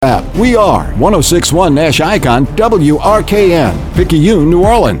up. We are 1061 Nash Icon WRKN, Picayune, New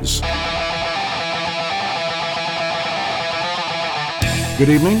Orleans. Good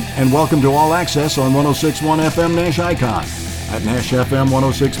evening and welcome to All Access on 1061 FM Nash Icon at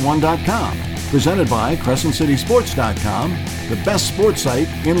NashFM1061.com. Presented by CrescentCitySports.com, the best sports site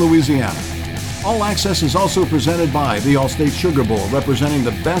in Louisiana. All Access is also presented by the Allstate Sugar Bowl, representing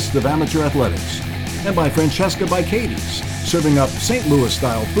the best of amateur athletics. And by Francesca by Katie's, serving up St.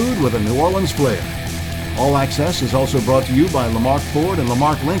 Louis-style food with a New Orleans flair. All Access is also brought to you by Lamarck Ford and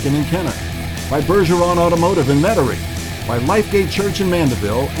Lamarck Lincoln in Kenner, by Bergeron Automotive in Metairie, by Lifegate Church in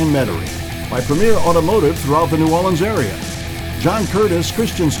Mandeville and Metairie, by Premier Automotive throughout the New Orleans area, John Curtis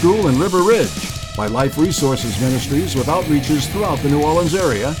Christian School in River Ridge, by Life Resources Ministries with outreaches throughout the New Orleans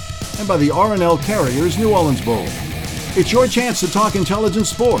area, and by the R&L Carriers New Orleans Bowl. It's your chance to talk intelligent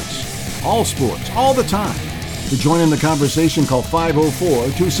sports, all the time. To join in the conversation, call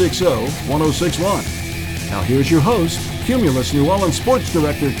 504-260-1061. Now here's your host, Cumulus New Orleans Sports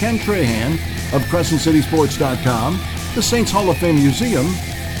Director Ken Trahan of CrescentCitySports.com, the Saints Hall of Fame Museum,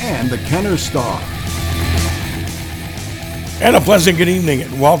 and the Kenner Star. And a pleasant good evening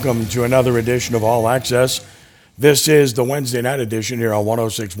and welcome to another edition of All Access. This is the Wednesday night edition here on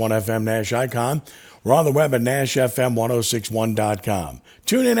 1061 FM Nash Icon. We're on the web at NashFM1061.com.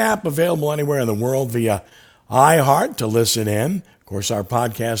 TuneIn app available anywhere in the world via iHeart to listen in. Of course, our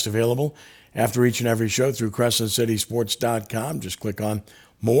podcast available after each and every show through CrescentCitySports.com. Just click on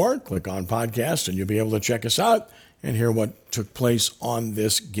More, click on Podcast, and you'll be able to check us out and hear what took place on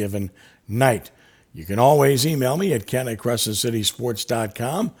this given night. You can always email me at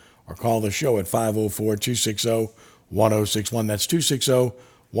ken@CrescentCitySports.com or call the show at 504-260-1061. That's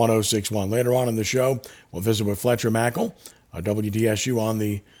 260-1061. Later on in the show, we'll visit with Fletcher Mackel, WDSU, on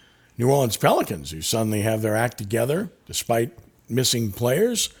the New Orleans Pelicans, who suddenly have their act together despite missing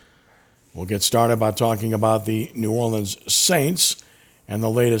players. We'll get started by talking about the New Orleans Saints and the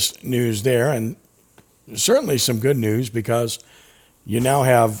latest news there, and certainly some good news because you now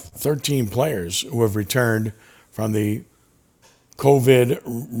have 13 players who have returned from the COVID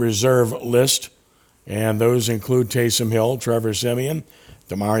reserve list, and those include Taysom Hill, Trevor Siemian,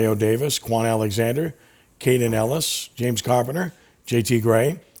 Demario Davis, Quan Alexander, Caden Ellis, James Carpenter, J.T.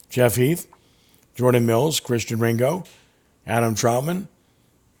 Gray, Jeff Heath, Jordan Mills, Christian Ringo, Adam Troutman,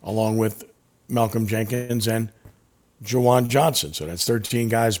 along with Malcolm Jenkins and Juwan Johnson. So that's 13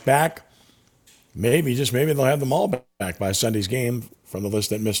 guys back. Maybe, just maybe, they'll have them all back by Sunday's game from the list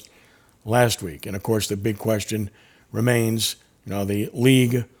that missed last week. And, of course, the big question remains, the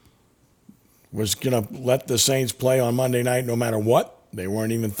league was going to let the Saints play on Monday night no matter what. They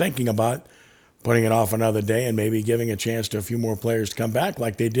weren't even thinking about putting it off another day and maybe giving a chance to a few more players to come back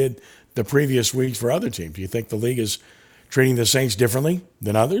like they did the previous weeks for other teams. Do you think the league is treating the Saints differently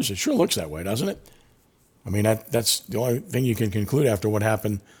than others? It sure looks that way, doesn't it? I mean, that's the only thing you can conclude after what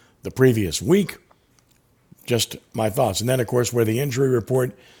happened the previous week. Just my thoughts. And then, of course, where the injury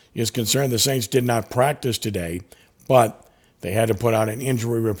report is concerned, the Saints did not practice today, but they had to put out an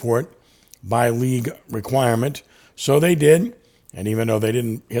injury report by league requirement. So they did. And even though they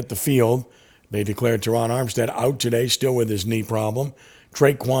didn't hit the field, they declared Teron Armstead out today, still with his knee problem.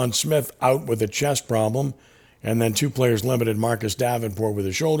 Traquan Smith out with a chest problem. And then two players limited, Marcus Davenport with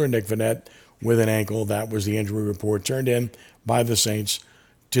a shoulder, Nick Vannett with an ankle. That was the injury report turned in by the Saints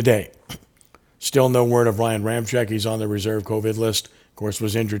today. Still no word of Ryan Ramczyk. He's on the reserve COVID list. Of course,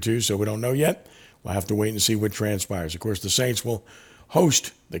 was injured too, so we don't know yet. We'll have to wait and see what transpires. Of course, the Saints will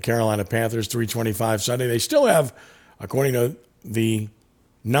host the Carolina Panthers 3:25 Sunday. They still have, according to the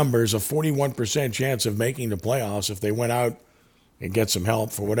numbers, a 41% chance of making the playoffs if they went out and get some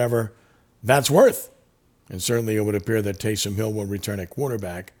help for whatever that's worth. And certainly it would appear that Taysom Hill will return at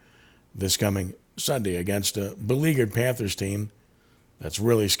quarterback this coming Sunday against a beleaguered Panthers team that's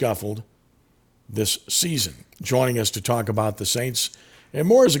really scuffled this season. Joining us to talk about the Saints and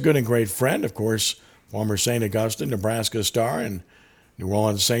more is a good and great friend, of course, former St. Augustine, Nebraska star and New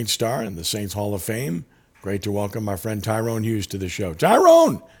Orleans Saints star and the Saints Hall of Fame. Great to welcome my friend Tyrone Hughes to the show.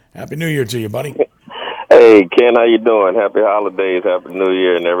 Tyrone, Happy New Year to you, buddy. Hey, Ken, how you doing? Happy holidays, Happy New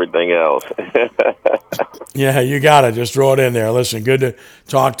Year, and everything else. Yeah, you got it. Just throw it in there. Listen, good to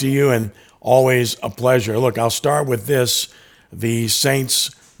talk to you and always a pleasure. Look, I'll start with this, the Saints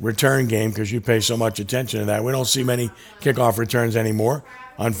return game, because you pay so much attention to that. We don't see many kickoff returns anymore,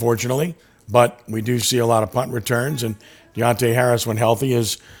 unfortunately, but we do see a lot of punt returns, and Deontay Harris, when healthy,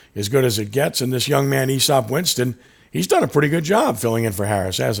 is as good as it gets. And this young man, Easop Winston, he's done a pretty good job filling in for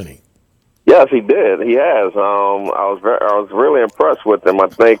Harris, hasn't he? Yes, he did. He has. I was really impressed with him. I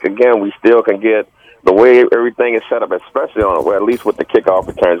think, again, we still can get the way everything is set up, especially well, at least with the kickoff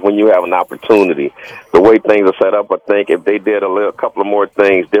returns, when you have an opportunity, the way things are set up, I think if they did a couple of more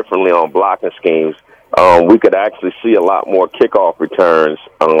things differently on blocking schemes, we could actually see a lot more kickoff returns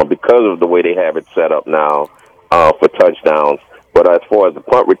because of the way they have it set up now for touchdowns. But as far as the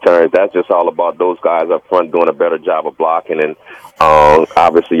punt returns, that's just all about those guys up front doing a better job of blocking, and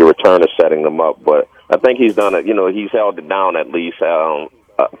obviously your returner setting them up. But I think he's done it. He's held it down at least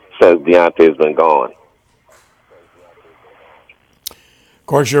since Deontay has been gone. Of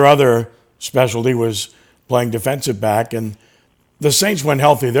course, your other specialty was playing defensive back, and the Saints, when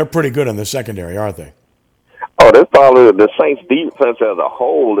healthy, they're pretty good in the secondary, aren't they? Oh, that's probably the Saints' defense as a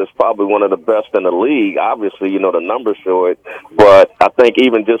whole is probably one of the best in the league. Obviously, the numbers show it, but I think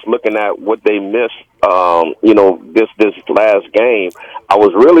even just looking at what they missed, this last game, I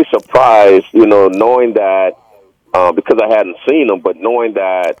was really surprised, knowing that because I hadn't seen them, but knowing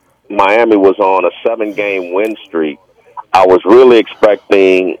that Miami was on a 7-game win streak, I was really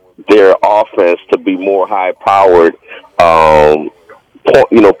expecting their offense to be more high-powered,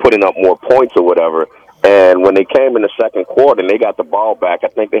 putting up more points or whatever. And when they came in the second quarter and they got the ball back, I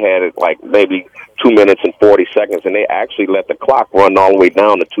think they had it like maybe 2 minutes and 40 seconds, and they actually let the clock run all the way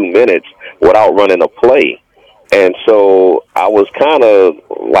down to 2 minutes without running a play. And so I was kind of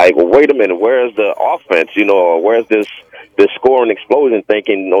like, well, wait a minute, where's the offense? Where's this scoring explosion?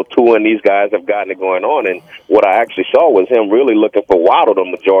 Thinking, Tua and these guys have gotten it going on. And what I actually saw was him really looking for Waddle the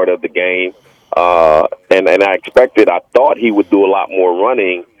majority of the game. And I thought he would do a lot more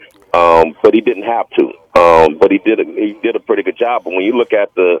running. But he didn't have to. But he did a pretty good job. But when you look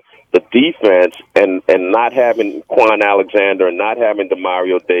at the defense and not having Quan Alexander and not having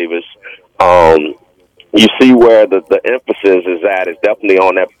Demario Davis, you see where the emphasis is at. It's definitely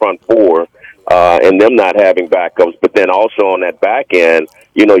on that front four and them not having backups. But then also on that back end,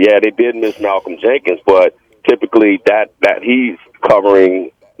 they did miss Malcolm Jenkins, but typically that he's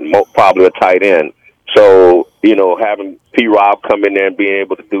covering probably a tight end. So, having P-Rob come in there and being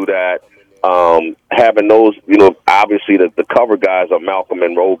able to do that, having those, obviously the cover guys are Malcolm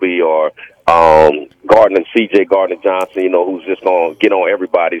and Roby or C.J. Gardner-Johnson, who's just going to get on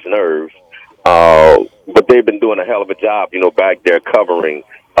everybody's nerves. But they've been doing a hell of a job, back there covering.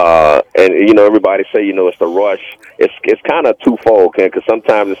 And, everybody say, it's the rush. It's kind of twofold, because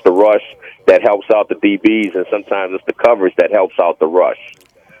sometimes it's the rush that helps out the DBs, and sometimes it's the coverage that helps out the rush.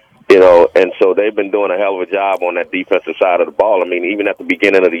 And so they've been doing a hell of a job on that defensive side of the ball. I mean, even at the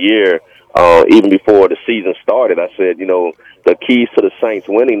beginning of the year, even before the season started, I said, the keys to the Saints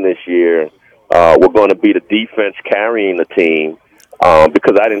winning this year were going to be the defense carrying the team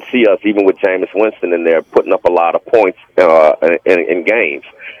because I didn't see us, even with Jameis Winston in there, putting up a lot of points in games.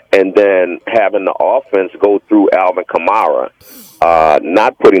 And then having the offense go through Alvin Kamara,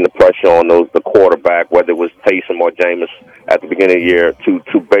 not putting the pressure on the quarterback, whether it was Taysom or Jameis at the beginning of the year,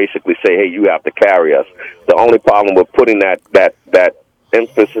 to basically say, hey, you have to carry us. The only problem with putting that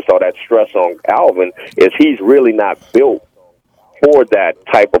emphasis or that stress on Alvin is he's really not built for that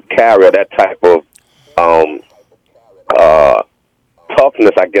type of carrier, that type of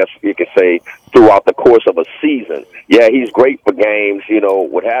toughness, I guess you could say, throughout the course of a season. Yeah, he's great for games,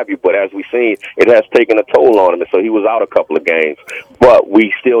 what have you, but as we've seen, it has taken a toll on him, and so he was out a couple of games. But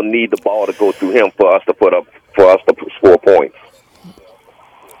we still need the ball to go through him for us to score points.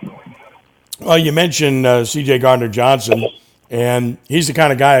 Well, you mentioned C.J. Gardner-Johnson, and he's the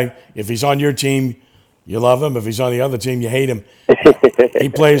kind of guy, if he's on your team, you love him. If he's on the other team, you hate him. He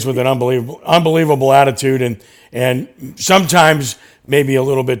plays with an unbelievable attitude, and sometimes maybe a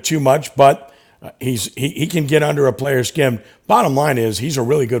little bit too much, but he can get under a player's skin. Bottom line is he's a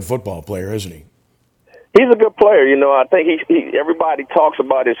really good football player, isn't he? He's a good player. I think everybody talks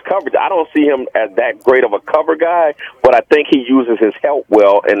about his coverage. I don't see him as that great of a cover guy, but I think he uses his help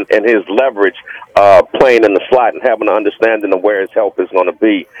well and his leverage playing in the slot and having an understanding of where his help is going to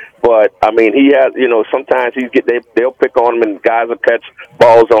be. But, I mean, he has, sometimes they'll pick on him and guys will catch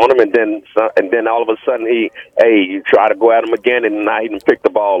balls on him, and then all of a sudden you try to go at him again, and now he can pick the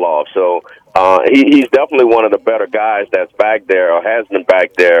ball off. So he's definitely one of the better guys that's back there or has been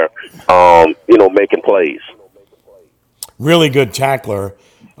back there, making plays. Really good tackler,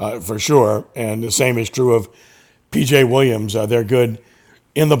 for sure, and the same is true of P.J. Williams. They're good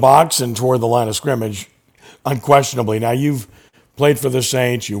in the box and toward the line of scrimmage, unquestionably. Now, you've played for the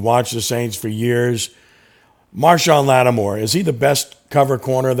Saints. You watched the Saints for years. Marshawn Lattimore, is he the best cover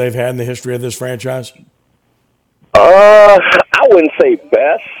corner they've had in the history of this franchise? I wouldn't say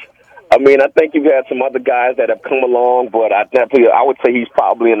best. I mean, I think you've had some other guys that have come along, but I would say he's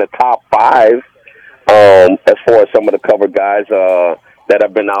probably in the top 5 as far as some of the cover guys. that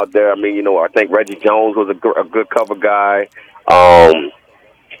have been out there. I mean, I think Reggie Jones was a good cover guy.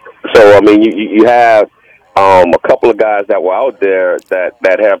 So, I mean, you have a couple of guys that were out there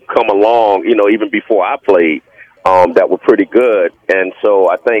that have come along, even before I played, that were pretty good. And so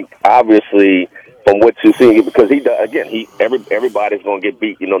I think, obviously, from what you see, because he does, again, everybody's going to get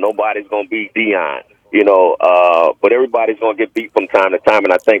beat. Nobody's going to beat Deion, but everybody's going to get beat from time to time.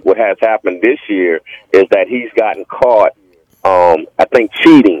 And I think what has happened this year is that he's gotten caught, I think,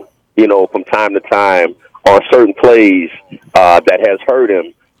 cheating, from time to time on certain plays that has hurt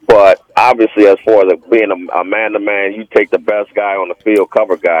him. But obviously, as far as being a man-to-man, you take the best guy on the field,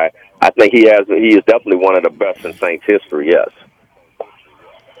 cover guy. I think he is definitely one of the best in Saints history, yes.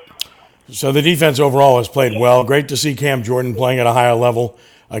 So the defense overall has played well. Great to see Cam Jordan playing at a higher level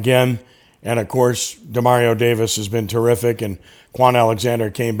again. And, of course, Demario Davis has been terrific, and Quan Alexander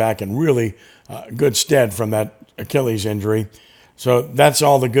came back in really good stead from that Achilles injury. So that's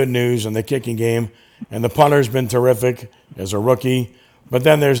all the good news in the kicking game. And the punter's been terrific as a rookie. But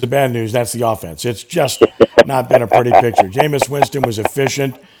then there's the bad news. That's the offense. It's just not been a pretty picture. Jameis Winston was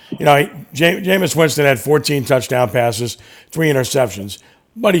efficient. Jameis Winston had 14 touchdown passes, 3 interceptions,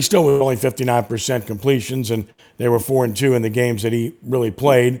 but he still was only 59% completions, and they were 4-2 in the games that he really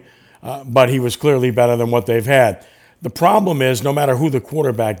played. But he was clearly better than what they've had. The problem is, no matter who the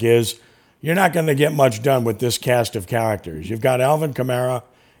quarterback is, you're not going to get much done with this cast of characters. You've got Alvin Kamara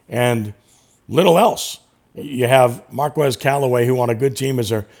and little else. You have Marquez Callaway, who on a good team is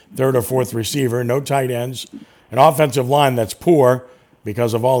their third or fourth receiver, no tight ends, an offensive line that's poor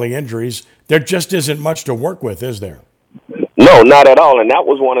because of all the injuries. There just isn't much to work with, is there? No, not at all. And that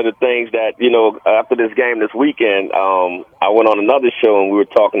was one of the things that, after this game this weekend, I went on another show and we were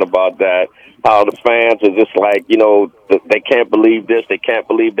talking about that, how the fans are just like, they can't believe this, they can't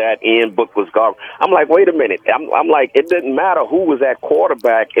believe that. Ian Book was gone. I'm like, wait a minute. I'm like, it didn't matter who was at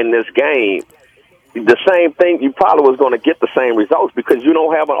quarterback in this game. The same thing, you probably was going to get the same results because you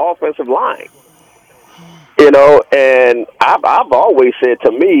don't have an offensive line. And I've always said,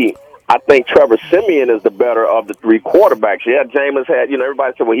 to me, I think Trevor Siemian is the better of the 3 quarterbacks. Yeah, Jameis had,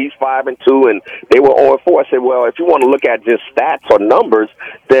 everybody said, well, he's 5-2, and they were 0-4. I said, well, if you want to look at just stats or numbers,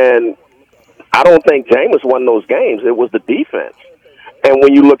 then I don't think Jameis won those games. It was the defense. And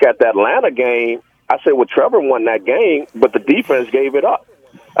when you look at the Atlanta game, I said, well, Trevor won that game, but the defense gave it up.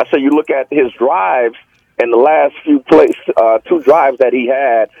 I said, you look at his drives and the last few plays, 2 drives that he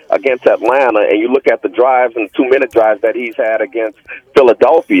had against Atlanta, and you look at the drives and 2-minute drives that he's had against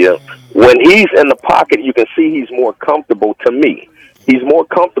Philadelphia, when he's in the pocket, you can see he's more comfortable to me. He's more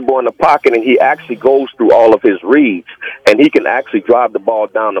comfortable in the pocket, and he actually goes through all of his reads, and he can actually drive the ball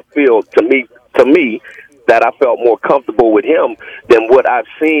down the field. To me, that I felt more comfortable with him than what I've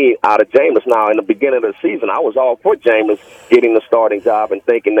seen out of Jameis. Now, in the beginning of the season, I was all for Jameis getting the starting job and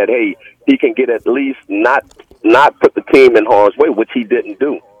thinking that, hey, he can get at least not put the team in harm's way, which he didn't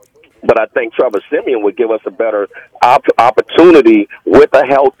do. But I think Trevor Siemian would give us a better opportunity with a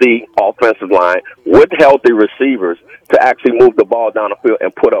healthy offensive line, with healthy receivers, to actually move the ball down the field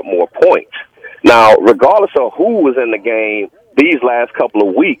and put up more points. Now, regardless of who was in the game these last couple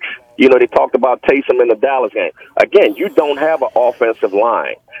of weeks, they talked about Taysom in the Dallas game. Again, you don't have an offensive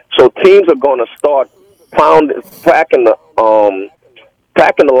line. So teams are going to start packing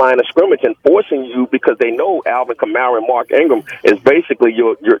the line of scrimmage and forcing you, because they know Alvin Kamara and Mark Ingram is basically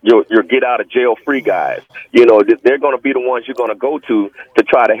your get out of jail free guys. They're going to be the ones you're going to go to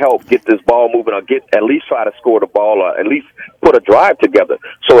try to help get this ball moving, or at least try to score the ball, or at least put a drive together.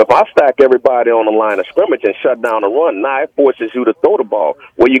 So if I stack everybody on the line of scrimmage and shut down the run, now it forces you to throw the ball.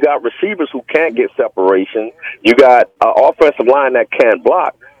 Well, you got receivers who can't get separation. You got an offensive line that can't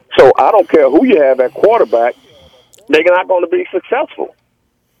block. So I don't care who you have at quarterback, they're not going to be successful.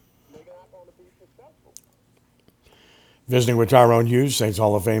 Visiting with Tyrone Hughes, Saints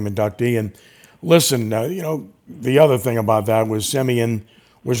Hall of Fame inductee. And listen, the other thing about that was Siemian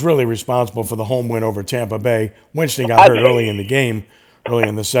was really responsible for the home win over Tampa Bay. Winston got hurt early in the game, early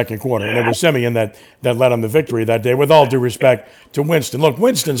in the second quarter. And it was Siemian that led him the victory that day, with all due respect to Winston. Look,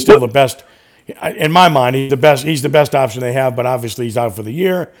 Winston's still the best. In my mind, he's the best option they have, but obviously he's out for the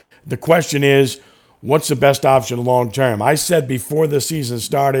year. The question is, what's the best option long term? I said before the season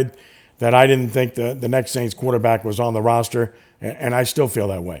started that I didn't think the next Saints quarterback was on the roster, and I still feel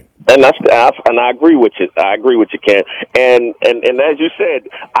that way. And I agree with you. I agree with you, Ken. And as you said,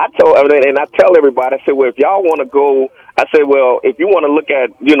 I tell everybody, I said, well, if y'all want to go, I said, well, if you want to look at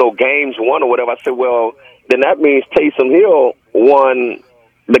games won or whatever, I said, well, then that means Taysom Hill won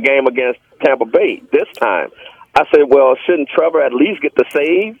the game against Tampa Bay this time. I said, well, shouldn't Trevor at least get the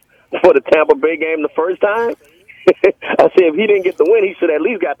save for the Tampa Bay game the first time? I said if he didn't get the win, he should at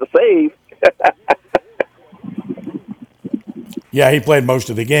least got the save. Yeah, he played most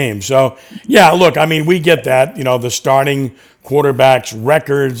of the game. So, yeah, look, I mean, we get that. You know, the starting quarterback's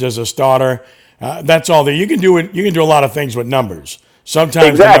records as a starter. That's all there. You can do it. You can do a lot of things with numbers.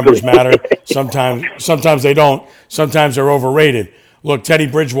 Sometimes the numbers matter. Sometimes they don't. Sometimes they're overrated. Look, Teddy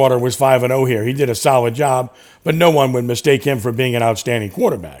Bridgewater was 5-0 here. He did a solid job, but no one would mistake him for being an outstanding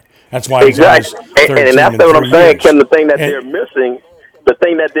quarterback. That's why he's exactly. And that's what I'm saying, Ken. The thing that they're missing, the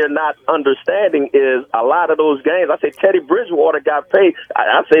thing that they're not understanding is a lot of those games. I say Teddy Bridgewater got paid.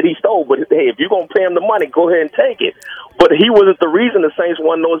 I said he stole, but hey, if you're going to pay him the money, go ahead and take it. But he wasn't the reason the Saints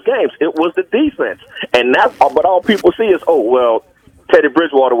won those games. It was the defense. And that's, but all people see is, oh, well, Teddy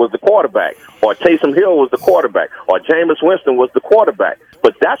Bridgewater was the quarterback, or Taysom Hill was the quarterback, or Jameis Winston was the quarterback.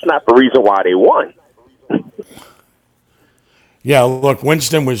 But that's not the reason why they won. Yeah, look,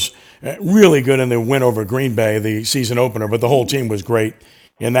 Winston was really good in the win over Green Bay, the season opener, but the whole team was great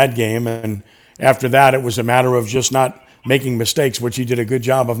in that game. And after that, it was a matter of just not making mistakes, which he did a good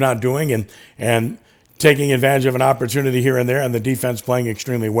job of not doing, and taking advantage of an opportunity here and there, and the defense playing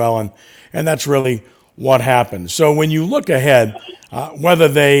extremely well. And that's really what happened. So when you look ahead, whether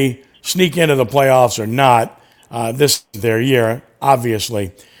they sneak into the playoffs or not, this is their year,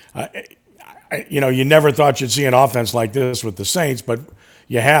 obviously. You know, you never thought you'd see an offense like this with the Saints, but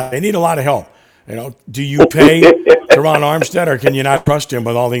you have. They need a lot of help. You know, do you pay Teron Armstead, or can you not trust him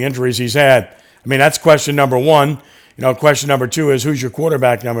with all the injuries he's had? I mean, that's question number one. You know, question number two is who's your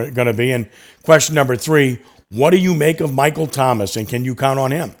quarterback going to be? And question number three, what do you make of Michael Thomas, and can you count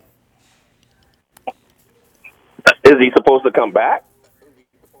on him? Is he supposed to come back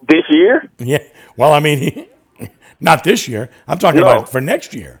this year? Yeah. Well, I mean, not this year. I'm talking about for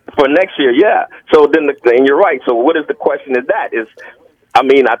next year. For next year, yeah. So then, and you're right. So what is the question? Is that is, I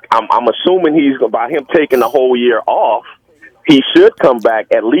mean, I'm assuming he's by him taking the whole year off, he should come back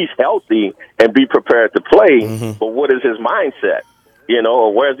at least healthy and be prepared to play. Mm-hmm. But what is his mindset? You know,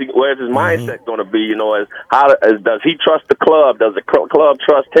 or where's his mindset going to be? You know, does he trust the club? Does the club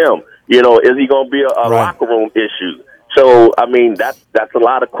trust him? You know, is he going to be a locker room issue? So, I mean, that's a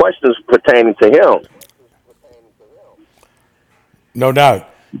lot of questions pertaining to him. No doubt.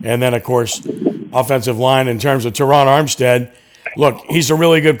 And then, of course, offensive line in terms of Teron Armstead. Look, he's a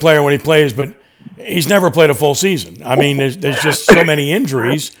really good player when he plays, but he's never played a full season. I mean, there's just so many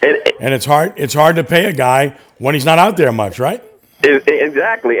injuries, and it's hard to pay a guy when he's not out there much, right?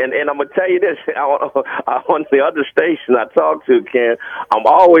 Exactly, and I'm gonna tell you this: on the other station I talk to, Ken, I'm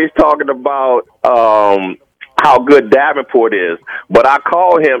always talking about how good Davenport is, but I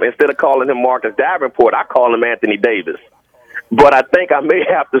call him, instead of calling him Marcus Davenport, I call him Anthony Davis. But I think I may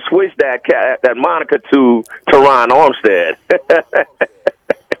have to switch that moniker to Teron Armstead.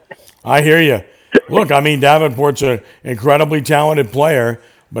 I hear you. Look, I mean, Davenport's an incredibly talented player,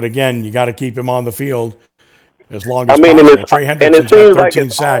 but again, you got to keep him on the field as long as possible. Trey Hendrickson's got 13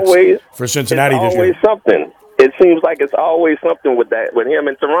 sacks for Cincinnati this year. Something. It seems like it's always something with him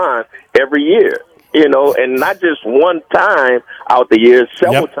and Teron every year. You know, and not just one time out the year,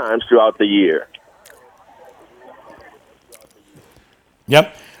 several times throughout the year.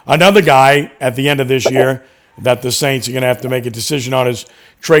 Yep. Another guy at the end of this year that the Saints are going to have to make a decision on is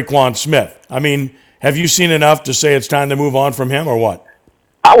Traquan Smith. I mean, have you seen enough to say it's time to move on from him, or what?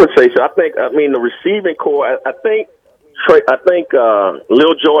 I would say so. I mean, the receiving core, I think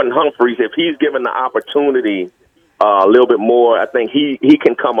Lil Jordan Humphreys, if he's given the opportunity a little bit more, I think he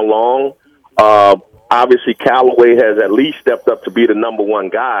can come along. Obviously, Callaway has at least stepped up to be the number one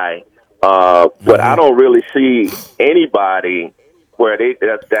guy, but I don't really see anybody where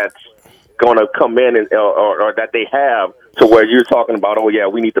that's going to come in or that they have to where you're talking about, oh, yeah,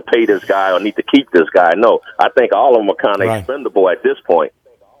 we need to pay this guy or need to keep this guy. No, I think all of them are kind of expendable at this point.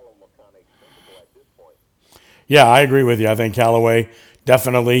 Yeah, I agree with you. I think Callaway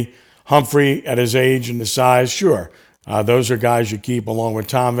definitely. Humphrey at his age and the size, sure. Those are guys you keep along with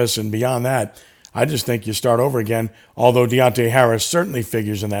Thomas, and beyond that, I just think you start over again, although Deontay Harris certainly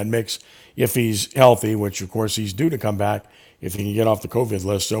figures in that mix if he's healthy, which, of course, he's due to come back if he can get off the COVID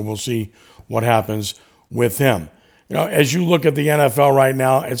list. So we'll see what happens with him. You know, as you look at the NFL right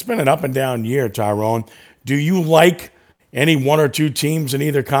now, it's been an up-and-down year, Tyrone. Do you like any one or two teams in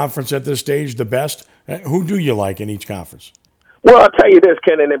either conference at this stage the best? Who do you like in each conference? Well, I'll tell you this,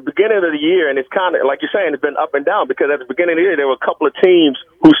 Ken, in the beginning of the year, and it's kind of, like you're saying, it's been up and down because at the beginning of the year, there were a couple of teams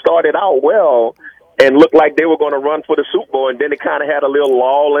who started out well and looked like they were going to run for the Super Bowl, and then they kind of had a little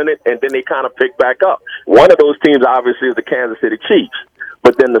lull in it, and then they kind of picked back up. One of those teams, obviously, is the Kansas City Chiefs.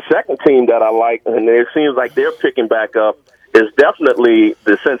 But then the second team that I like, and it seems like they're picking back up, is definitely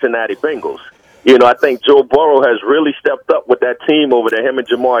the Cincinnati Bengals. I think Joe Burrow has really stepped up with that team over there, him and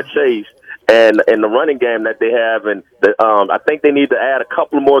Jamar Chase, and the running game that they have. And I think they need to add a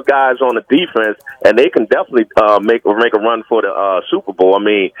couple more guys on the defense, and they can definitely make a run for the Super Bowl. I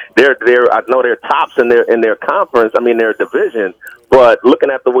mean, I know they're tops in their conference. I mean, their division. But looking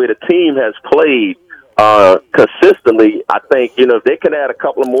at the way the team has played consistently, I think if they can add a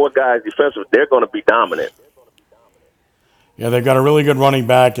couple of more guys defensively, they're going to be dominant. Yeah, they've got a really good running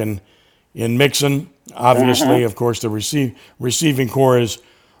back in Mixon. Obviously, of course, the receiving core is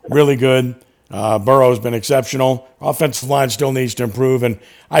really good. Burrow's been exceptional. Offensive line still needs to improve, and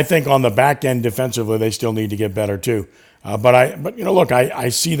I think on the back end defensively, they still need to get better too. But look, I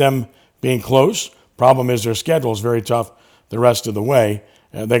see them being close. Problem is their schedule is very tough the rest of the way.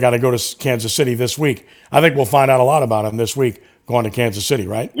 They got to go to Kansas City this week. I think we'll find out a lot about them this week going to Kansas City,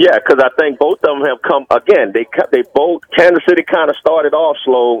 right? Yeah, because I think both of them have come again. They both Kansas City kind of started off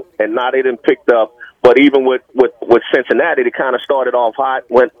slow, and now they didn't pick up. But even with Cincinnati, they kind of started off hot,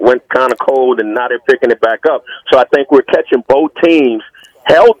 went kind of cold, and now they're picking it back up. So I think we're catching both teams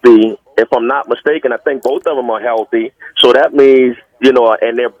healthy. If I'm not mistaken, I think both of them are healthy. So that means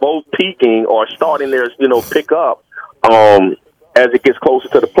and they're both peaking or starting their pick up as it gets closer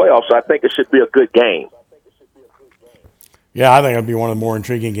to the playoffs. So I think it should be a good game. Yeah, I think it'll be one of the more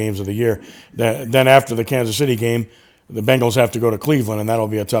intriguing games of the year. Then after the Kansas City game, the Bengals have to go to Cleveland, and that'll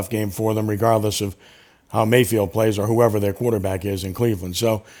be a tough game for them regardless of how Mayfield plays or whoever their quarterback is in Cleveland.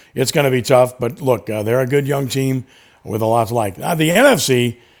 So it's going to be tough. But, look, they're a good young team with a lot to like. Now, the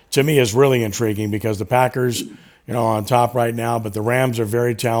NFC, to me, is really intriguing because the Packers, are on top right now, but the Rams are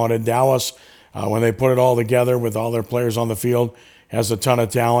very talented. Dallas, when they put it all together with all their players on the field, has a ton of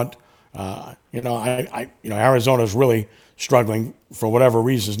talent. Arizona's really struggling for whatever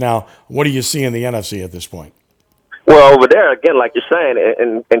reasons. Now, what do you see in the NFC at this point? Well, over there, again, like you're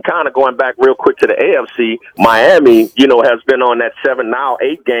saying, and kind of going back real quick to the AFC, Miami, has been on that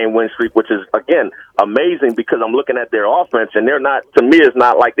 8-game win streak, which is, again, amazing because I'm looking at their offense, and they're not, to me, it's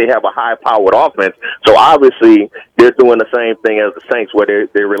not like they have a high-powered offense. So, obviously, they're doing the same thing as the Saints where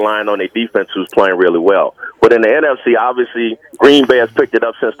they're relying on their defense who's playing really well. But in the NFC, obviously, Green Bay has picked it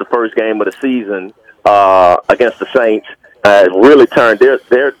up since the first game of the season against the Saints. Really turned their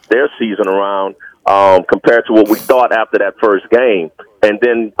season around. Compared to what we thought after that first game. And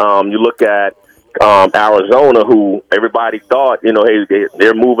then you look at Arizona, who everybody thought, hey,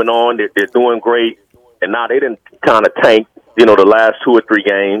 they're moving on, they're doing great, and now they didn't kind of tank, the last 2 or 3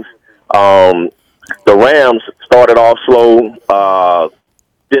 games. The Rams started off slow,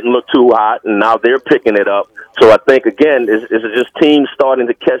 didn't look too hot, and now they're picking it up. So I think, again, it's just teams starting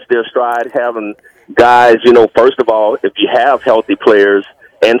to catch their stride, having guys, first of all, if you have healthy players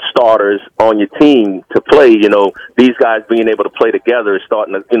and starters on your team to play, these guys being able to play together is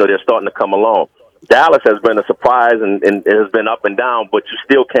starting to, they're starting to come along. Dallas has been a surprise and it has been up and down, but you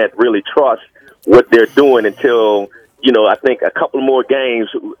still can't really trust what they're doing until, I think a couple more games.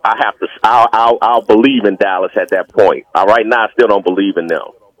 I'll believe in Dallas at that point. Right now, I still don't believe in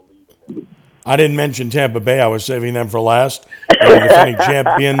them. I didn't mention Tampa Bay. I was saving them for last. They're the defending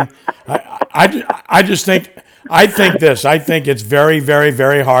champion. I think it's very, very,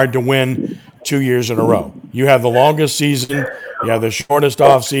 very hard to win 2 years in a row. You have the longest season. You have the shortest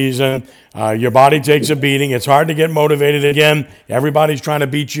off season. Your body takes a beating. It's hard to get motivated again. Everybody's trying to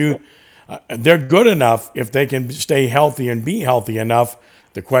beat you. They're good enough if they can stay healthy and be healthy enough.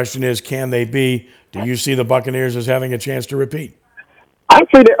 The question is, can they be? Do you see the Buccaneers as having a chance to repeat? I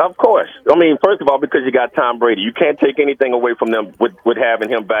see that, of course. I mean, first of all, because you got Tom Brady. You can't take anything away from them with having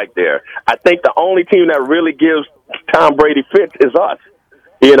him back there. I think the only team that really gives Tom Brady fits is us.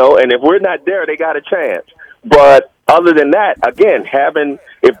 And if we're not there, they got a chance. But other than that, again,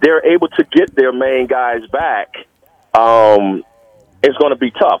 if they're able to get their main guys back, it's going to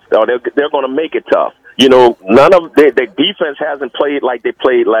be tough. They're going to make it tough. None of their defense hasn't played like they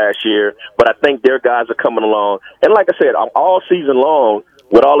played last year, but I think their guys are coming along. And like I said, all season long,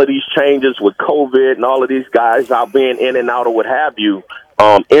 with all of these changes with COVID and all of these guys out being in and out or what have you,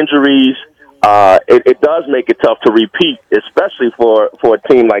 injuries, it does make it tough to repeat, especially for a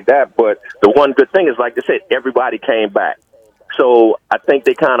team like that. But the one good thing is, like I said, everybody came back. So I think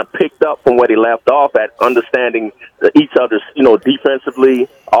they kind of picked up from where they left off at understanding each other's, defensively,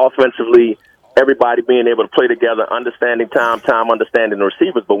 offensively, everybody being able to play together, understanding time understanding the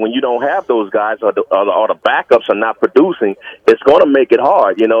receivers. But when you don't have those guys or the backups are not producing, it's going to make it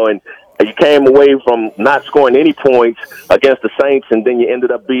hard, and you came away from not scoring any points against the Saints, and then you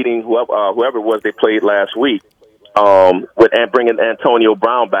ended up beating whoever it was they played last week and bringing Antonio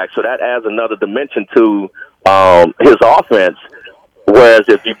Brown back. So that adds another dimension to his offense. Whereas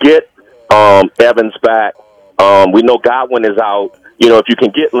if you get Evans back. We know Godwin is out. You know, if you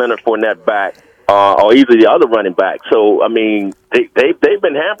can get Leonard Fournette back, or either the other running back. So, I mean, they've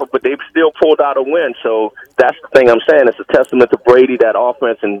been hampered, but they've still pulled out a win. So that's the thing I'm saying. It's a testament to Brady, that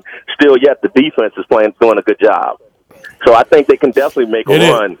offense, and still yet the defense is doing a good job. So I think they can definitely make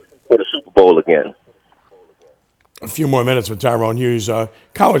a run for the Super Bowl again. A few more minutes with Tyrone Hughes.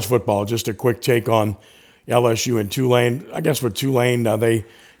 College football, just a quick take on LSU and Tulane. I guess with Tulane, they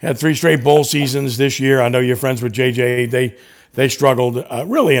had 3 straight bowl seasons this year. I know you're friends with JJ. They struggled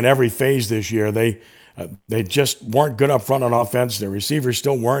really in every phase this year. They just weren't good up front on offense. Their receivers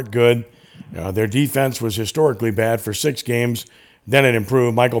still weren't good. Their defense was historically bad for 6 games. Then it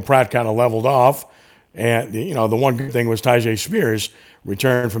improved. Michael Pratt kind of leveled off. And, the one good thing was Tyjae Spears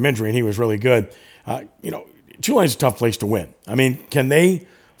returned from injury, and he was really good. Tulane's a tough place to win. I mean, can they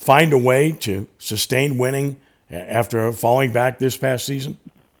find a way to sustain winning after falling back this past season?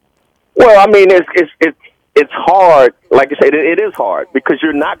 Well, I mean, it's hard. Like I said, it is hard because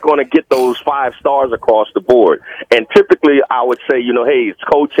you're not going to get those 5 stars across the board. And typically, I would say, hey, it's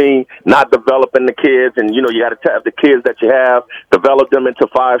coaching, not developing the kids, and you got to have the kids that you have, develop them into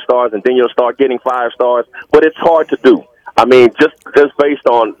 5 stars, and then you'll start getting 5 stars. But it's hard to do. I mean, just based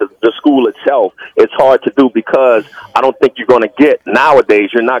on the school itself, it's hard to do because I don't think you're going to get, nowadays,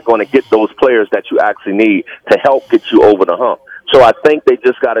 you're not going to get those players that you actually need to help get you over the hump. So I think they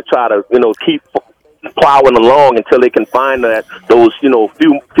just got to try to, keep plowing along until they can find those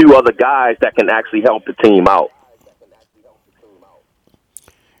few other guys that can actually help the team out.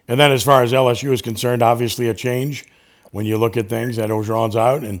 And then as far as LSU is concerned, obviously a change when you look at things. That Orgeron's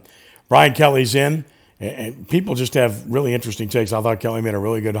out and Brian Kelly's in. And people just have really interesting takes. I thought Kelly made a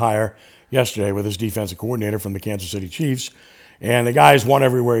really good hire yesterday with his defensive coordinator from the Kansas City Chiefs. And the guy's won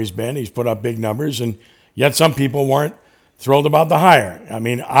everywhere he's been. He's put up big numbers. And yet some people weren't thrilled about the hire. I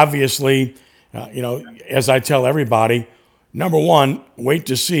mean, obviously, as I tell everybody, number one, wait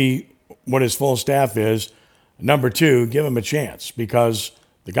to see what his full staff is. Number two, give him a chance because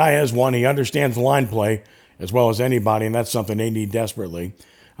the guy has won. He understands line play as well as anybody, and that's something they need desperately.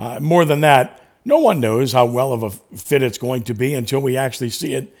 More than that, no one knows how well of a fit it's going to be until we actually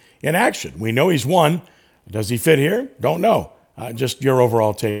see it in action. We know he's won. Does he fit here? Don't know. Just your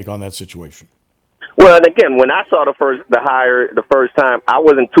overall take on that situation. Well, and again, when I saw the hire the first time, I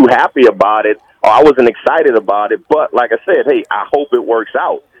wasn't too happy about it, or I wasn't excited about it. But like I said, hey, I hope it works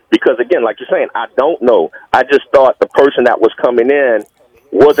out because, again, like you're saying, I don't know. I just thought the person that was coming in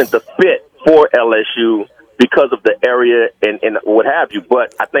wasn't the fit for LSU because of the area and what have you.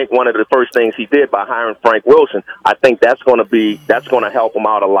 But I think one of the first things he did by hiring Frank Wilson, I think that's going to help him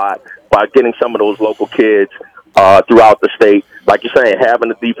out a lot by getting some of those local kids throughout the state. Like you're saying, having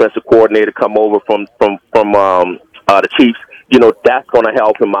the defensive coordinator come over from the Chiefs, that's going to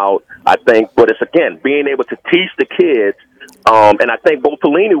help him out, I think. But it's, again, being able to teach the kids. And I think Bo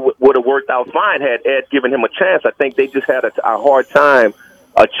Pelini would have worked out fine had Ed given him a chance. I think they just had a hard time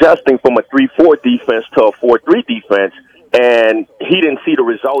adjusting from a 3-4 defense to a 4-3 defense, and he didn't see the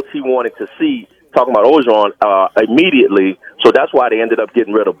results he wanted to see, talking about Orgeron, immediately. So that's why they ended up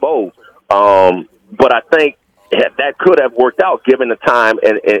getting rid of Bo. But I think that could have worked out given the time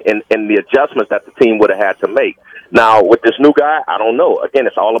and the adjustments that the team would have had to make. Now, with this new guy, I don't know. Again,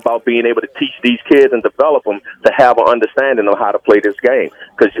 it's all about being able to teach these kids and develop them to have an understanding of how to play this game.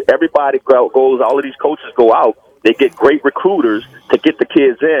 Because everybody goes, all of these coaches go out, they get great recruiters to get the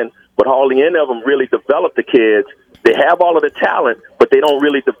kids in, but hardly any of them really develop the kids. They have all of the talent, but they don't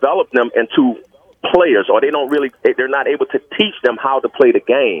really develop them into players, or they're not able to teach them how to play the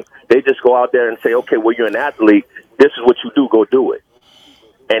game. They just go out there and say, okay, well, you're an athlete. This is what you do. Go do it.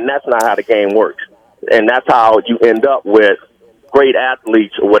 And that's not how the game works. And that's how you end up with great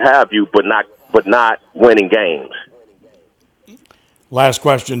athletes or what have you, but not winning games. Last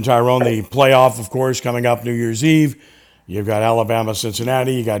question, Tyrone. The playoff, of course, coming up New Year's Eve. You've got Alabama,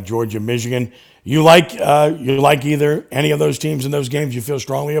 Cincinnati. You got Georgia, Michigan. You like either any of those teams in those games? You feel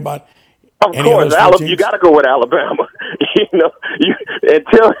strongly about? Of course, you got to go with Alabama.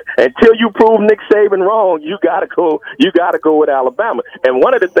 Until you prove Nick Saban wrong, you got to go with Alabama. And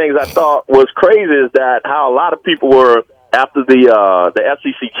one of the things I thought was crazy is that how a lot of people were after the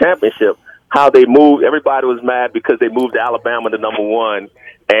SEC championship, how they moved. Everybody was mad because they moved Alabama to number 1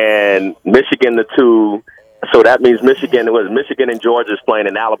 and Michigan to 2. So that means Michigan and Georgia is playing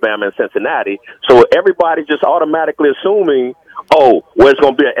in Alabama and Cincinnati. So everybody just automatically assuming, it's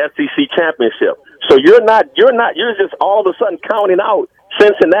going to be an SEC championship. So you're just all of a sudden counting out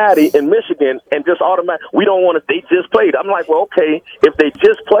Cincinnati and Michigan and just automatic. We don't want to. They just played. I'm like, well, okay, if they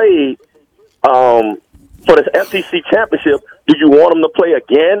just played for the SEC championship, do you want them to play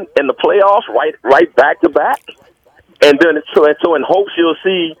again in the playoffs, right back to back? And then so in hopes you'll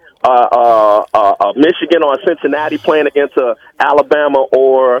see Michigan or Cincinnati playing against Alabama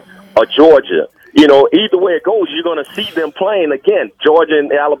or Georgia. You know, either way it goes, you're going to see them playing again. Georgia and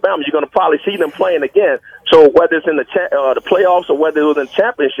Alabama, you're going to probably see them playing again. So whether it's in the playoffs or whether it was in the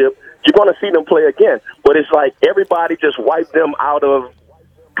championship, you're going to see them play again. But it's like everybody just wiped them out of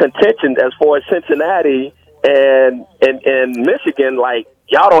contention as far as Cincinnati and Michigan. Like,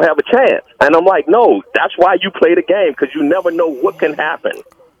 y'all don't have a chance. And I'm like, no, that's why you play the game, because you never know what can happen.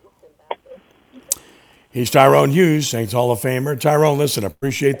 He's Tyrone Hughes, Saints Hall of Famer. Tyrone, listen,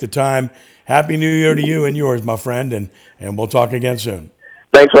 appreciate the time. Happy New Year to you and yours, my friend, and we'll talk again soon.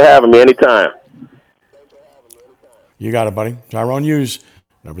 Thanks for having me anytime. You got it, buddy. Tyrone Hughes,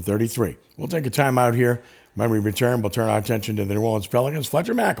 number 33. We'll take a time out here. When we return, we'll turn our attention to the New Orleans Pelicans.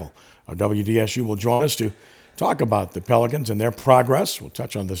 Fletcher Mackel of WDSU will join us to talk about the Pelicans and their progress. We'll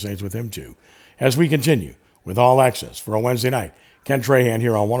touch on the Saints with him, too. As we continue with All Access for a Wednesday night, Ken Trahan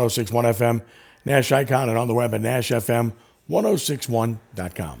here on 106.1 FM, Nash Icon, and on the web at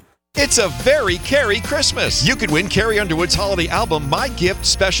NashFM1061.com. It's a very Carrie Christmas. You could win Carrie Underwood's holiday album, My Gift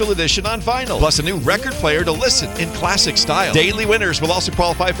Special Edition on vinyl, plus a new record player to listen in classic style. Daily winners will also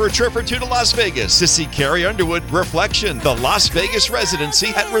qualify for a trip or two to Las Vegas to see Carrie Underwood Reflection, the Las Vegas residency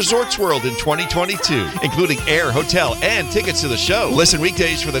at Resorts World in 2022, including air, hotel, and tickets to the show. Listen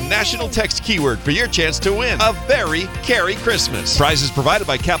weekdays for the national text keyword for your chance to win a very Carrie Christmas. Prizes provided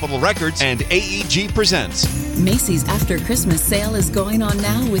by Capitol Records and AEG Presents. Macy's After Christmas sale is going on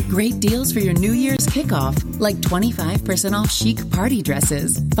now with great deals for your New Year's kickoff, like 25% off chic party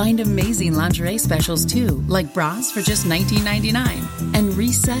dresses. Find amazing lingerie specials too, like bras for just $19.99. And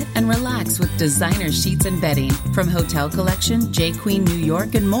reset and relax with designer sheets and bedding from Hotel Collection, J. Queen New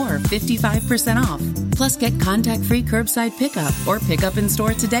York, and more, 55% off. Plus, get contact-free curbside pickup or pickup in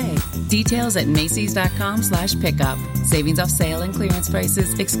store today. Details at Macys.com/pickup. Savings off sale and clearance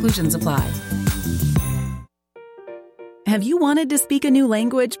prices. Exclusions apply. Have you wanted to speak a new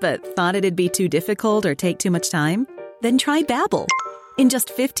language but thought it'd be too difficult or take too much time? Then try Babbel. In just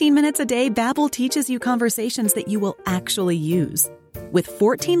 15 minutes a day, Babbel teaches you conversations that you will actually use. With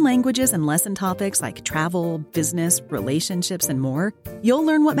 14 languages and lesson topics like travel, business, relationships, and more, you'll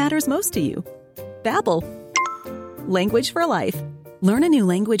learn what matters most to you. Babbel. Language for life. Learn a new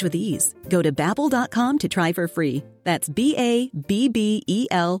language with ease. Go to Babbel.com to try for free. That's BABBEL.com.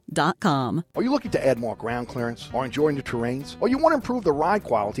 Are you looking to add more ground clearance or enjoy new terrains? Or you want to improve the ride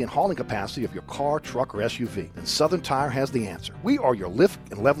quality and hauling capacity of your car, truck, or SUV? Then Southern Tire has the answer. We are your lift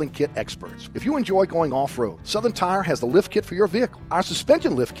and leveling kit experts. If you enjoy going off-road, Southern Tire has the lift kit for your vehicle. Our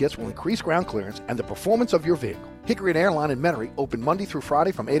suspension lift kits will increase ground clearance and the performance of your vehicle. Hickory and Airline in Metairie open Monday through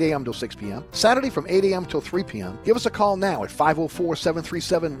Friday from 8 a.m. till 6 p.m., Saturday from 8 a.m. till 3 p.m. Give us a call now at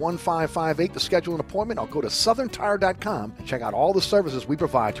 504-737-1558 to schedule an appointment, or go to southerntire.com and check out all the services we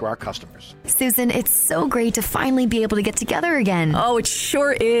provide to our customers. Susan, it's so great to finally be able to get together again. Oh, it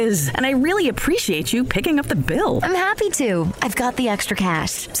sure is. And I really appreciate you picking up the bill. I'm happy to. I've got the extra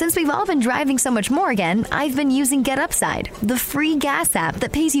cash. Since we've all been driving so much more again, I've been using Get Upside, the free gas app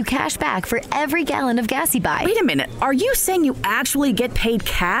that pays you cash back for every gallon of gas you buy. Wait a minute. Are you saying you actually get paid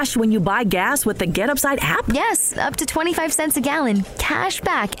cash when you buy gas with the Get Upside app? Yes, up to 25 cents a gallon. Cash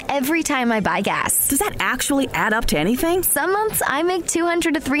back every time I buy gas. Does that actually add up to anything? Some months I make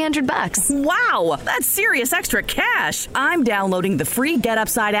 $200 to $300. Wow, that's serious extra cash. I'm downloading the free Get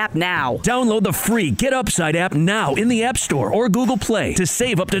Upside app now. Download the free Get Upside app now in the App Store or Google Play to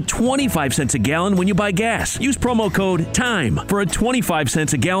save up to 25 cents a gallon when you buy gas. Use promo code TIME for a 25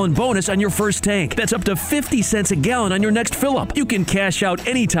 cents a gallon bonus on your first tank. That's up to 50 cents a gallon on your next fill-up. You can cash out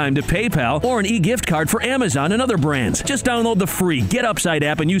anytime to PayPal or an e-gift card for Amazon and other brands. Just download the free Get Upside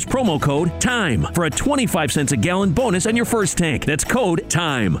app and use promo code TIME for a 25 cents a gallon bonus on your first tank. That's code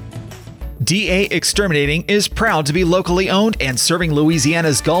TIME. DA Exterminating is proud to be locally owned and serving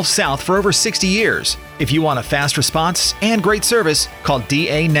Louisiana's Gulf South for over 60 years. If you want a fast response and great service, call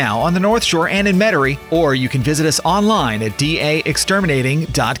DA now on the North Shore and in Metairie, or you can visit us online at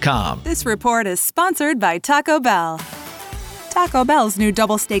daexterminating.com. This report is sponsored by Taco Bell. Taco Bell's new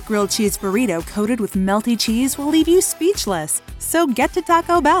double steak grilled cheese burrito coated with melty cheese will leave you speechless. So get to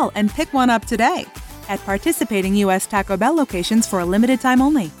Taco Bell and pick one up today at participating U.S. Taco Bell locations for a limited time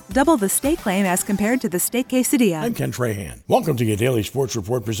only. double the steak claim as compared to the steak quesadilla. I'm Ken Trahan. Welcome to your daily sports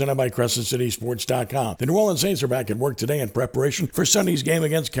report presented by CrescentCitySports.com. The New Orleans Saints are back at work today in preparation for Sunday's game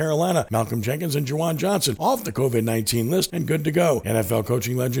against Carolina. Malcolm Jenkins and Juwan Johnson off the COVID-19 list and good to go. NFL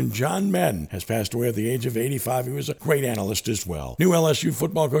coaching legend John Madden has passed away at the age of 85. He was a great analyst as well. New LSU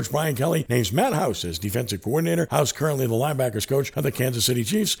football coach Brian Kelly names Matt House as defensive coordinator. House currently the linebackers coach of the Kansas City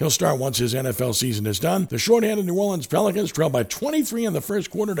Chiefs. He'll start once his NFL season is done. The shorthanded New Orleans Pelicans trailed by 23 in the first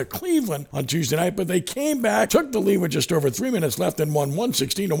quarter to Cleveland on Tuesday night, but they came back, took the lead with just over 3 minutes left, and won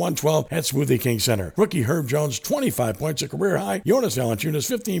 116-112 at Smoothie King Center. Rookie Herb Jones, 25 points, a career high. Jonas Valanciunas,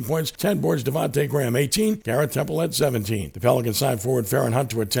 15 points, 10 boards. Devontae Graham, 18. Garrett Temple had 17. The Pelicans signed forward Farron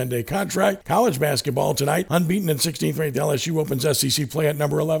Hunt to a 10-day contract. College basketball tonight, unbeaten in 16th ranked LSU opens SEC play at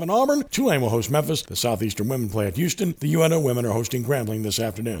number 11 Auburn. Tulane will host Memphis. The Southeastern women play at Houston. The UNO women are hosting Grambling this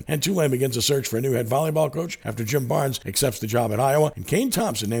afternoon. And Tulane begins a search for a new head volleyball coach after Jim Barnes accepts the job at Iowa, and Kane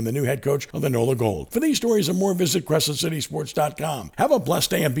Thompson named the new head coach of the NOLA Gold. For these stories and more, visit CrescentCitySports.com. Have a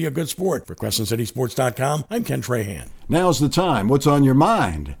blessed day and be a good sport. For CrescentCitySports.com, I'm Ken Trahan. Now's the time. What's on your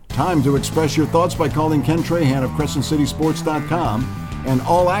mind? Time to express your thoughts by calling Ken Trahan of CrescentCitySports.com and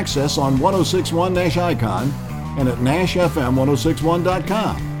All Access on 106.1 Nash Icon and at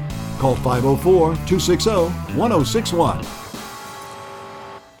NashFM1061.com. Call 504-260-1061.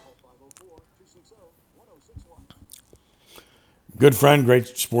 Good friend, great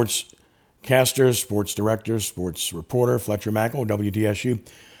sportscaster, sports director, sports reporter, Fletcher Mackel, WDSU.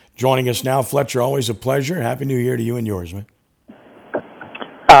 Joining us now. Fletcher, always a pleasure. Happy New Year to you and yours, man.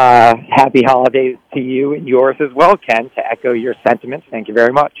 Happy holidays to you and yours as well, Ken, to echo your sentiments. Thank you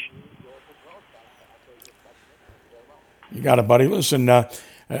very much. You got it, buddy. Listen,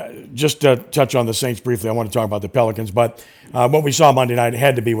 just to touch on the Saints briefly, I want to talk about the Pelicans, but what we saw Monday night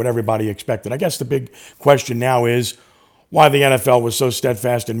had to be what everybody expected. I guess the big question now is why the NFL was so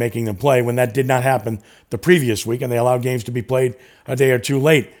steadfast in making them play when that did not happen the previous week and they allowed games to be played a day or two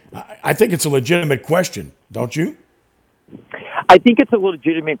late. I think it's a legitimate question, don't you? I think it's a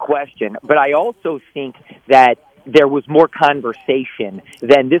legitimate question, but I also think that there was more conversation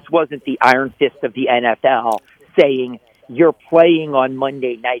than this wasn't the iron fist of the NFL saying, you're playing on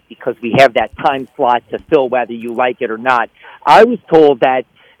Monday night because we have that time slot to fill whether you like it or not. I was told that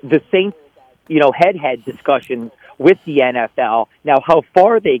the Saints, had discussions with the NFL. Now, how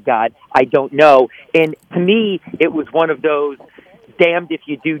far they got, I don't know. And to me, it was one of those damned if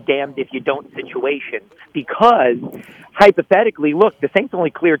you do, damned if you don't situations. Because, hypothetically, look, the Saints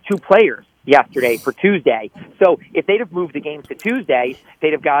only cleared 2 players yesterday for Tuesday. So if they'd have moved the game to Tuesday,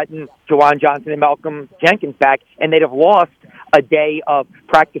 they'd have gotten Juwan Johnson and Malcolm Jenkins back, and they'd have lost a day of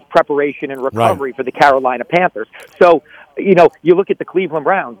practice preparation and recovery for the Carolina Panthers. So, you look at the Cleveland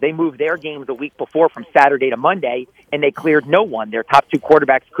Browns. They moved their games a week before from Saturday to Monday, and they cleared no one. Their top 2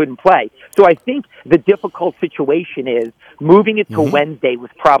 quarterbacks couldn't play. So I think the difficult situation is moving it to Wednesday was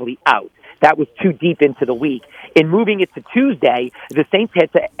probably out. That was too deep into the week. In moving it to Tuesday, the Saints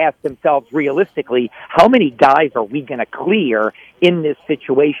had to ask themselves realistically, how many guys are we going to clear in this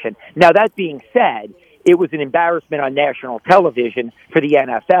situation? Now, that being said, it was an embarrassment on national television for the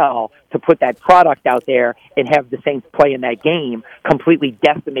NFL to put that product out there and have the Saints play in that game completely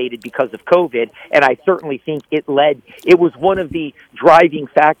decimated because of COVID. And I certainly think it was one of the driving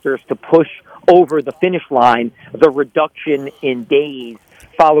factors to push over the finish line the reduction in days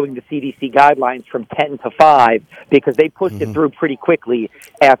following the CDC guidelines from 10 to 5 because they pushed it through pretty quickly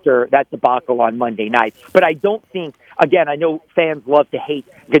after that debacle on Monday night. But I don't think, again, I know fans love to hate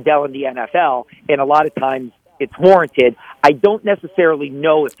Goodell in the NFL, and a lot of times it's warranted. I don't necessarily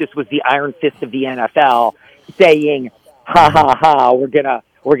know if this was the iron fist of the NFL saying,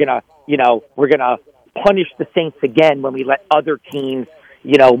 we're gonna punish the Saints again when we let other teams,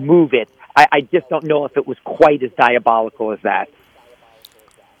 move it. I just don't know if it was quite as diabolical as that.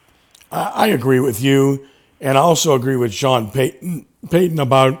 I agree with you, and I also agree with Sean Payton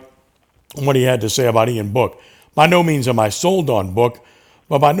about what he had to say about Ian Book. By no means am I sold on Book,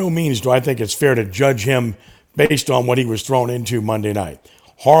 but by no means do I think it's fair to judge him based on what he was thrown into Monday night.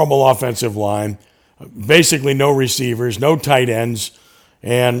 Horrible offensive line, basically no receivers, no tight ends,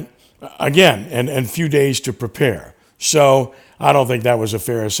 and again, and few days to prepare. So I don't think that was a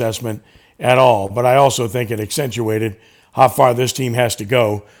fair assessment at all, but I also think it accentuated how far this team has to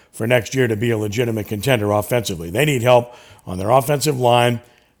go for next year to be a legitimate contender offensively. They need help on their offensive line.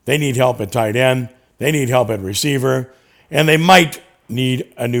 They need help at tight end. They need help at receiver. And they might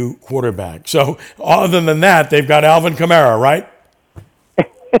need a new quarterback. So other than that, they've got Alvin Kamara, right?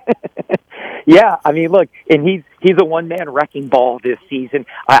 Yeah, I mean, look, and he's a one-man wrecking ball this season.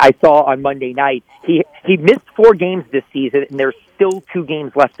 I saw on Monday night he missed 4 games this season, and there's still 2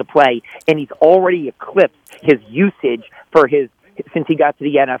 games left to play, and he's already eclipsed his usage for since he got to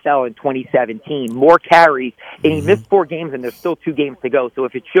the NFL in 2017. More carries, and he missed 4 games, and there's still 2 games to go. So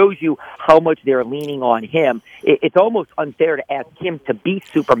if it shows you how much they're leaning on him, it's almost unfair to ask him to be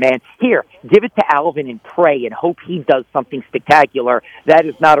Superman. Here, give it to Alvin and pray and hope he does something spectacular. That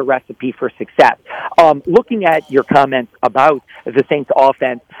is not a recipe for success. Looking at your comments about the Saints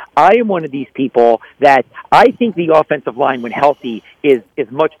offense, I am one of these people that I think the offensive line, when healthy, is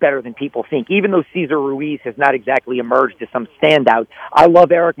much better than people think. Even though Cesar Ruiz has not exactly emerged as some standout, I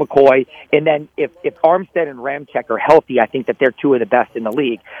love Eric McCoy. And then if Armstead and Ramczyk are healthy, I think that they're 2 of the best in the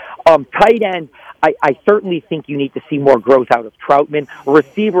league. Tight end, I certainly think you need to see more growth out of Troutman.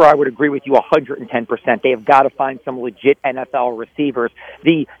 Receiver, I would agree with you 110%. They have got to find some legit NFL receivers.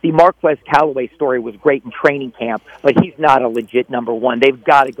 The Marquez Callaway story was great in training camp, but he's not a legit number 1. They've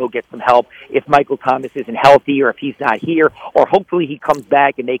got to go get some help if Michael Thomas isn't healthy or if he's not here, or hopefully he comes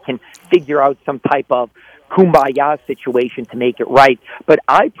back and they can figure out some type of kumbaya situation to make it right. But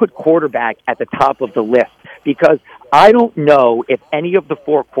I put quarterback at the top of the list because I don't know if any of the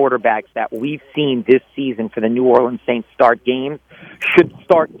 4 quarterbacks that we've seen this season for the New Orleans Saints should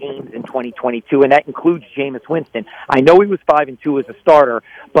start games in 2022, and that includes Jameis Winston. I know he was 5-2 as a starter,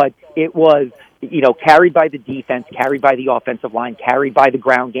 but it was, carried by the defense, carried by the offensive line, carried by the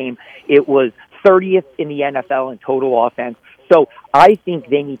ground game. It was 30th in the NFL in total offense. So I think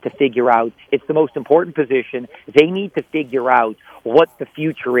they need to figure out, it's the most important position, they need to figure out what the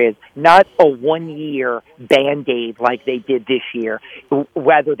future is, not a 1-year Band-Aid like they did this year,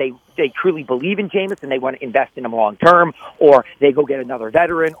 whether they truly believe in Jameis and they want to invest in him long-term, or they go get another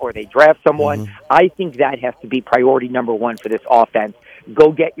veteran, or they draft someone. I think that has to be priority number 1 for this offense.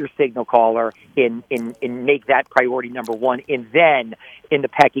 Go get your signal caller and make that priority number 1. And then in the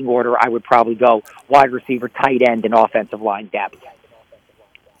pecking order, I would probably go wide receiver, tight end, and offensive line depth.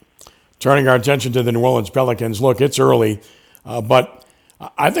 Turning our attention to the New Orleans Pelicans, look, it's early, but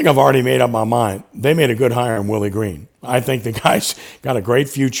I think I've already made up my mind. They made a good hire on Willie Green. I think the guy's got a great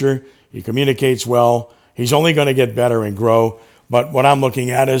future. He communicates well. He's only going to get better and grow. But what I'm looking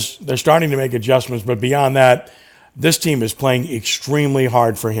at is they're starting to make adjustments, but beyond that, this team is playing extremely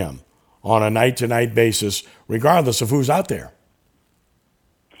hard for him on a night-to-night basis, regardless of who's out there.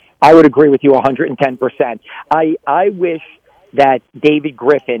 I would agree with you 110%. I wish that David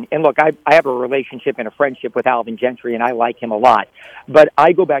Griffin, and look, I have a relationship and a friendship with Alvin Gentry, and I like him a lot. But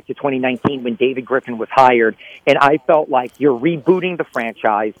I go back to 2019 when David Griffin was hired, and I felt like you're rebooting the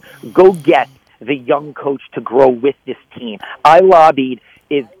franchise. Go get the young coach to grow with this team. I lobbied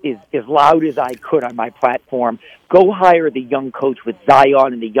as loud as I could on my platform. Go hire the young coach with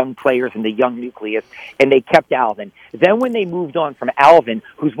Zion and the young players and the young nucleus, and they kept Alvin. Then when they moved on from Alvin,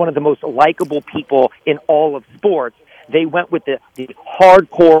 who's one of the most likable people in all of sports, they went with the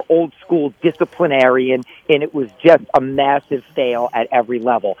hardcore, old-school disciplinarian, and it was just a massive fail at every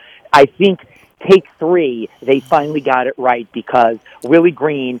level. I think take 3, they finally got it right because Willie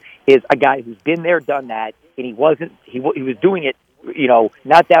Green is a guy who's been there, done that, and he was doing it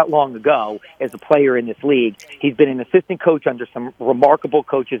not that long ago as a player in this league. He's been an assistant coach under some remarkable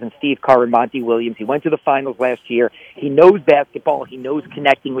coaches in Steve Kerr and Monty Williams. He went to the finals last year. He knows basketball. He knows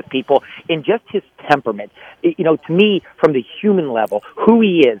connecting with people, and just his temperament. To me, from the human level, who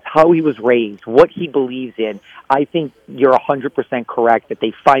he is, how he was raised, what he believes in, I think you're 100% correct that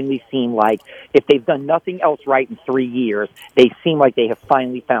they finally seem like, if they've done nothing else right in 3 years, they seem like they have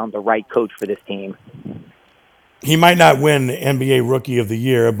finally found the right coach for this team. He might not win NBA Rookie of the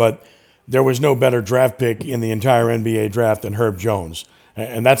Year, but there was no better draft pick in the entire NBA draft than Herb Jones.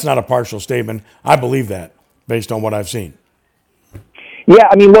 And that's not a partial statement. I believe that based on what I've seen. Yeah,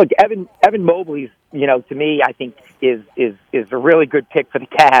 I mean, look, Evan Mobley's, to me, I think is a really good pick for the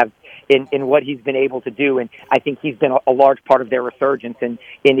Cavs in what he's been able to do. And I think he's been a large part of their resurgence. And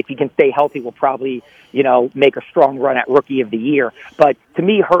if he can stay healthy, will probably, make a strong run at Rookie of the Year. But to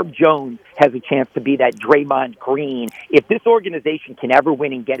me, Herb Jones has a chance to be that Draymond Green. If this organization can ever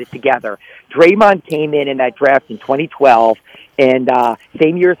win and get it together, Draymond came in that draft in 2012, and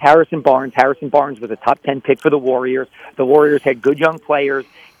same year as Harrison Barnes. Harrison Barnes was a top 10 pick for the Warriors. The Warriors had good young players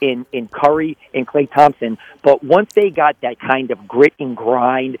in Curry and Klay Thompson, but once they got that kind of grit and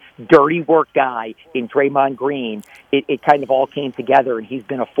grind, dirty work guy in Draymond Green, it kind of all came together, and he's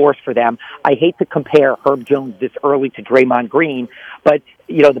been a force for them. I hate to compare Herb Jones this early to Draymond Green, but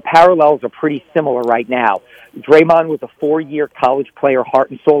the parallels are pretty similar right now. Draymond was a 4-year college player, heart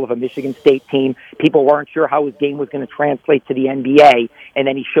and soul of a Michigan State team. People weren't sure how his game was going to translate to the NBA, and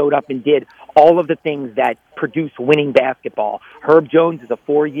then he showed up and did all of the things that produce winning basketball. Herb Jones is a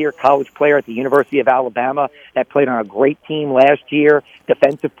 4-year college player at the University of Alabama that played on a great team last year,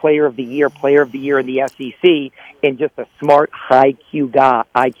 Defensive Player of the Year in the SEC, and just a smart, high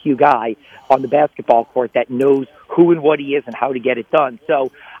IQ guy on the basketball court that knows who and what he is and how to get it done.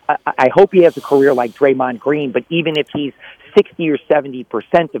 So I hope he has a career like Draymond Green, but even if he's 60 or 70%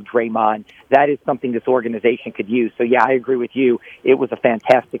 of Draymond, that is something this organization could use. So, yeah, I agree with you. It was a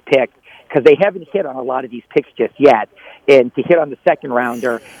fantastic pick because they haven't hit on a lot of these picks just yet. And to hit on the second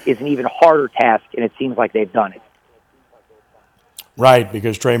rounder is an even harder task, and it seems like they've done it. Right,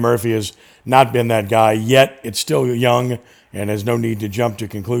 because Trey Murphy has not been that guy yet. It's still young and has no need to jump to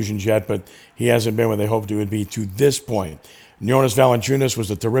conclusions yet, but he hasn't been where they hoped he would be to this point. Jonas Valanciunas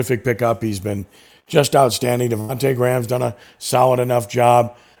was a terrific pickup. He's been just outstanding. Devontae Graham's done a solid enough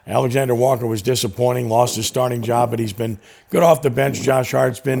job. Alexander Walker was disappointing, lost his starting job, but he's been good off the bench. Josh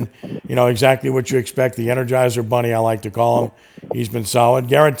Hart's been, exactly what you expect. The Energizer Bunny, I like to call him. He's been solid.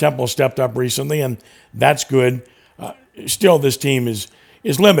 Garrett Temple stepped up recently, and that's good. Still, this team is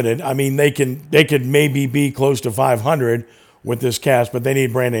limited. I mean, they could maybe be close to 500 with this cast, but they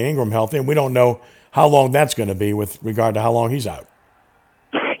need Brandon Ingram healthy, and we don't know how long that's going to be with regard to how long he's out.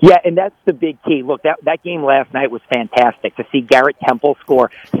 Yeah, and that's the big key. Look, that game last night was fantastic to see Garrett Temple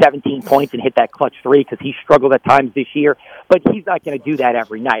score 17 points and hit that clutch three because he struggled at times this year, but he's not going to do that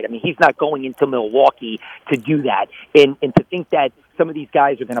every night. I mean, he's not going into Milwaukee to do that. And to think that some of these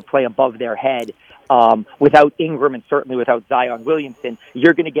guys are going to play above their head without Ingram and certainly without Zion Williamson,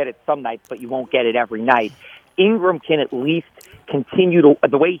 you're going to get it some nights, but you won't get it every night. Ingram can at least continue to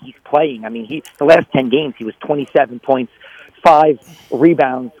the way he's playing. I mean, the last 10 games, he was 27 points, 6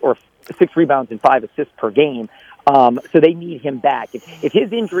 rebounds and 5 assists per game. So they need him back. If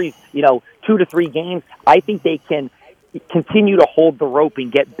his injuries, 2 to 3 games, I think they can continue to hold the rope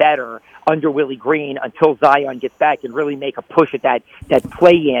and get better under Willie Green until Zion gets back and really make a push at that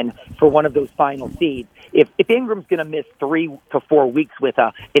play-in for one of those final seeds. If Ingram's going to miss 3 to 4 weeks with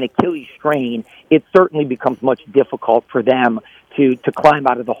an Achilles strain, it certainly becomes much difficult for them to climb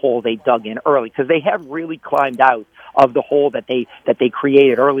out of the hole they dug in early, because they have really climbed out of the hole that they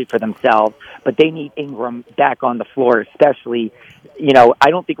created early for themselves. But they need Ingram back on the floor, especially. I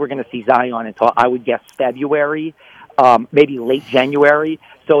don't think we're going to see Zion until, I would guess, February, maybe late January.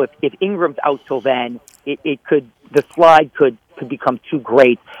 So if Ingram's out till then, the slide could become too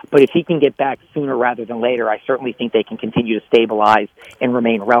great. But if he can get back sooner rather than later, I certainly think they can continue to stabilize and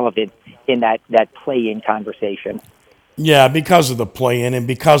remain relevant in that play-in conversation. Yeah, because of the play-in and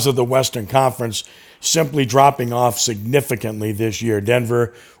because of the Western Conference simply dropping off significantly this year.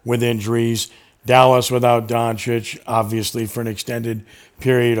 Denver with injuries, Dallas without Doncic, obviously for an extended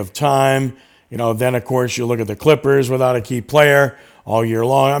period of time. Then, of course, you look at the Clippers without a key player all year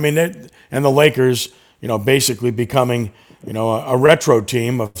long. I mean, and the Lakers, basically becoming, a retro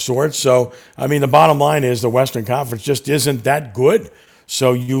team of sorts. So, I mean, the bottom line is the Western Conference just isn't that good.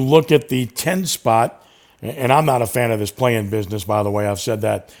 So you look at the 10 spot, and I'm not a fan of this play-in business, by the way. I've said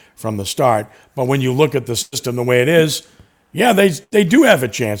that from the start. But when you look at the system the way it is, yeah, they do have a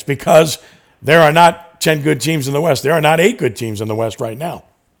chance because there are not 10 good teams in the West. There are not 8 good teams in the West right now.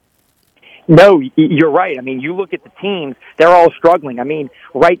 No, you're right. I mean, you look at the teams, they're all struggling. I mean,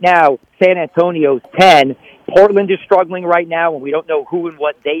 right now, San Antonio's 10. Portland is struggling right now, and we don't know who and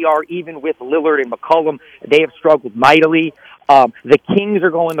what they are. Even with Lillard and McCollum, they have struggled mightily. The Kings are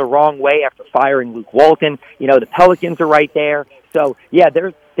going the wrong way after firing Luke Walton. The Pelicans are right there. So, yeah,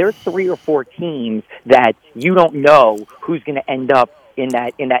 there's 3 or 4 teams that you don't know who's going to end up in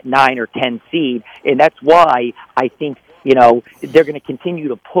that 9 or 10 seed. And that's why I think, they're going to continue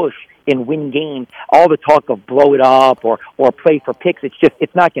to push and win games. All the talk of blow it up or play for picks,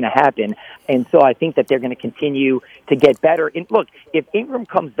 it's not going to happen. And so I think that they're going to continue to get better. And look, if Ingram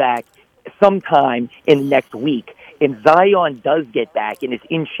comes back sometime in the next week, and Zion does get back and is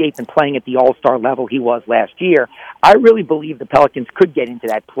in shape and playing at the all-star level he was last year, I really believe the Pelicans could get into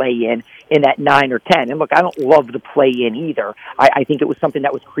that play-in in that 9 or 10. And look, I don't love the play-in either. I think it was something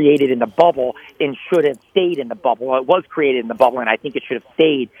that was created in the bubble and should have stayed in the bubble. Well, it was created in the bubble, and I think it should have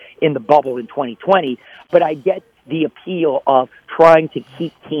stayed in the bubble in 2020. But I get the appeal of trying to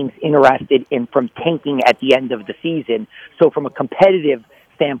keep teams interested in from tanking at the end of the season. So from a competitive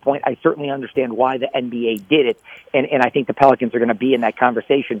standpoint, I certainly understand why the NBA did it, and I think the Pelicans are going to be in that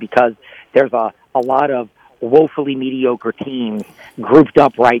conversation because there's a lot of woefully mediocre teams grouped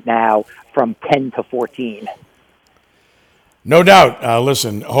up right now from 10 to 14. No doubt.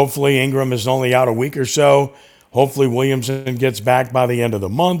 Listen, hopefully Ingram is only out a week or so. Hopefully Williamson gets back by the end of the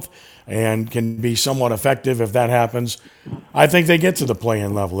month and can be somewhat effective if that happens. I think they get to the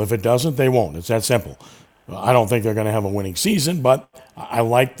play-in level. If it doesn't, they won't. It's that simple. I don't think they're going to have a winning season, but I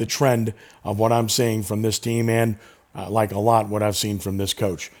like the trend of what I'm seeing from this team, and I like a lot what I've seen from this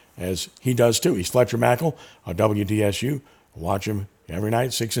coach, as he does too. He's Fletcher Mackel on WDSU. Watch him every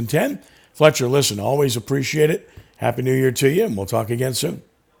night, 6 and 10. Fletcher, listen, always appreciate it. Happy New Year to you, and we'll talk again soon.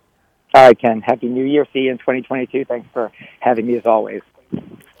 All right, Ken. Happy New Year. See you in 2022. Thanks for having me as always.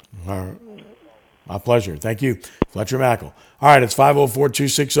 All right. My pleasure. Thank you, Fletcher Mackel. All right, it's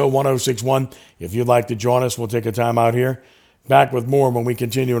 504-260-1061. If you'd like to join us, we'll take a time out here. Back with more when we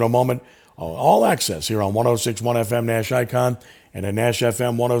continue in a moment. All Access here on 106.1 FM Nash Icon and at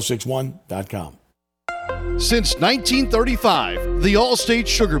NashFM1061.com. Since 1935, the All-State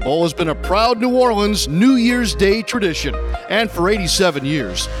Sugar Bowl has been a proud New Orleans New Year's Day tradition. And for 87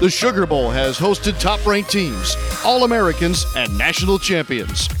 years, the Sugar Bowl has hosted top-ranked teams, All-Americans, and national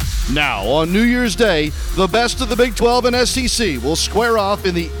champions. Now, on New Year's Day, the best of the Big 12 and SEC will square off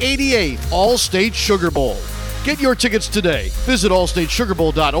in the 88th All-State Sugar Bowl. Get your tickets today. Visit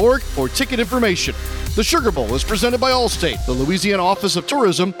allstatesugarbowl.org for ticket information. The Sugar Bowl is presented by Allstate, the Louisiana Office of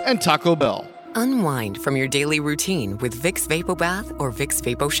Tourism, and Taco Bell. Unwind from your daily routine with Vicks VapoBath or Vicks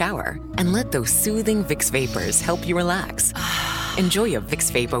VapoShower and let those soothing Vicks Vapors help you relax. Enjoy a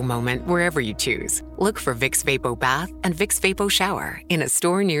Vicks Vapo moment wherever you choose. Look for Vicks VapoBath and Vicks VapoShower in a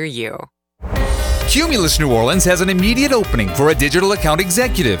store near you. Cumulus New Orleans has an immediate opening for a digital account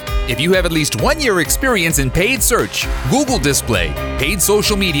executive. If you have at least 1 year experience in paid search, Google display, paid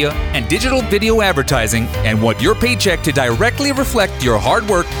social media, and digital video advertising, and want your paycheck to directly reflect your hard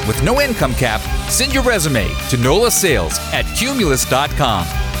work with no income cap, send your resume to nolasales@cumulus.com.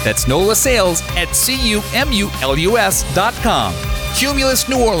 That's nolasales@cumulus.com. Cumulus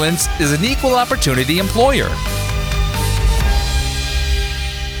New Orleans is an equal opportunity employer.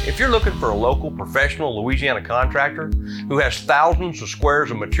 If you're looking for a local professional Louisiana contractor who has thousands of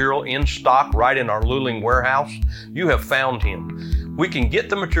squares of material in stock right in our Luling warehouse, you have found him. We can get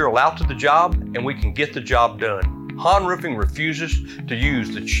the material out to the job and we can get the job done. Hahn Roofing refuses to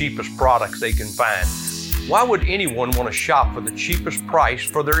use the cheapest products they can find. Why would anyone want to shop for the cheapest price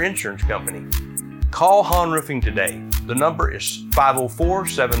for their insurance company? Call Hahn Roofing today. The number is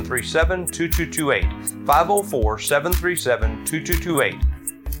 504-737-2228. 504-737-2228.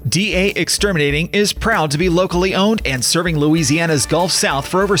 DA Exterminating is proud to be locally owned and serving Louisiana's Gulf South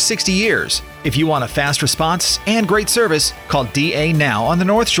for over 60 years. If you want a fast response and great service, call DA now on the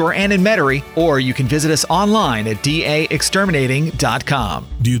North Shore and in Metairie, or you can visit us online at daexterminating.com.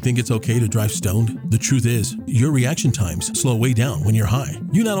 Do you think it's okay to drive stoned? The truth is, your reaction times slow way down when you're high.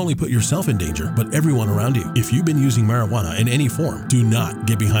 You not only put yourself in danger, but everyone around you. If you've been using marijuana in any form, do not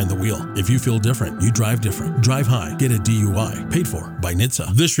get behind the wheel. If you feel different, you drive different. Drive high. Get a DUI. Paid for by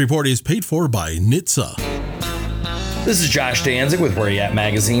NHTSA. This report is paid for by NHTSA. This is Josh Danzig with Where You At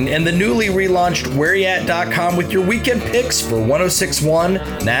Magazine and the newly relaunched WhereYouAt.com with your weekend picks for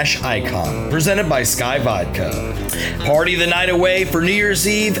 106.1 Nash Icon, presented by Sky Vodka. Party the night away for New Year's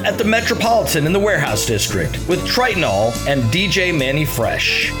Eve at the Metropolitan in the Warehouse District with Tritonol and DJ Manny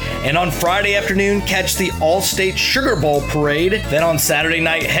Fresh. And on Friday afternoon, catch the All-State Sugar Bowl Parade. Then on Saturday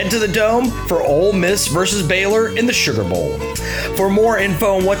night, head to the Dome for Ole Miss versus Baylor in the Sugar Bowl. For more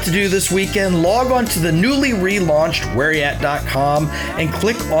info on what to do this weekend, log on to the newly relaunched WhereYouAt.com and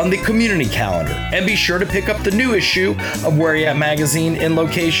click on the community calendar. And be sure to pick up the new issue of Where You At Magazine in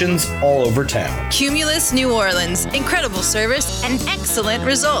locations all over town. Cumulus New Orleans. Incredible service and excellent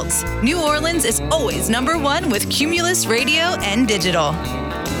results. New Orleans is always number one with Cumulus Radio and Digital.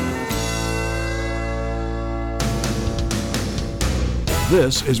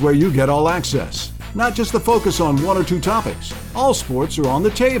 This is where you get all access. Not just the focus on one or two topics. All sports are on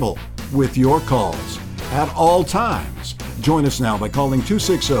the table with your calls at all times. Join us now by calling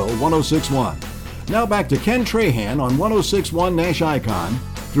 260-1061. Now back to Ken Trahan on 106.1 Nash Icon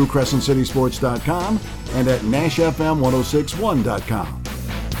through CrescentCitySports.com and at NashFM1061.com.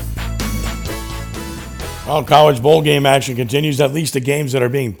 Well, college bowl game action continues, at least the games that are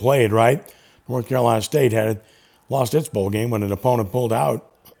being played, right? North Carolina State lost its bowl game when an opponent pulled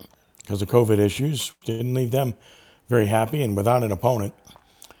out because of COVID issues. Didn't leave them very happy and without an opponent.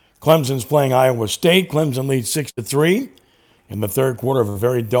 Clemson's playing Iowa State. Clemson leads 6-3 in the third quarter of a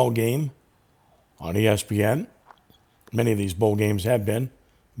very dull game on ESPN. Many of these bowl games have been,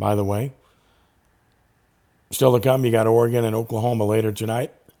 by the way. Still to come, you got Oregon and Oklahoma later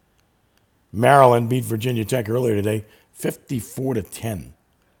tonight. Maryland beat Virginia Tech earlier today, 54-10. I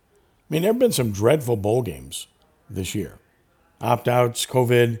mean, there have been some dreadful bowl games this year. opt-outs,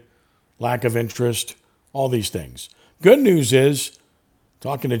 COVID, lack of interest, all these things. Good news is,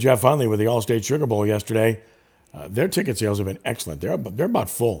 talking to Jeff Hundley with the All-State Sugar Bowl yesterday, their ticket sales have been excellent. They're about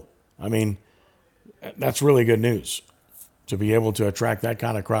full. I mean, that's really good news to be able to attract that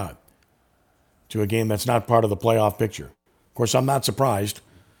kind of crowd to a game that's not part of the playoff picture. Of course, I'm not surprised,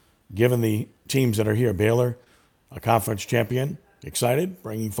 given the teams that are here. Baylor, a conference champion, excited,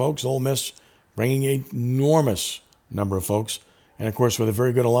 bringing folks. Ole Miss, bringing an enormous number of folks. And, of course, with a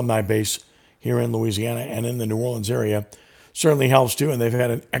very good alumni base here in Louisiana and in the New Orleans area, certainly helps too. And they've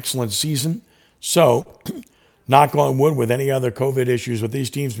had an excellent season. So, knock on wood, with any other COVID issues with these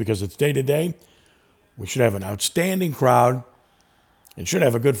teams, because it's day-to-day, we should have an outstanding crowd and should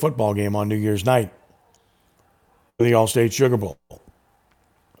have a good football game on New Year's night for the All-State Sugar Bowl,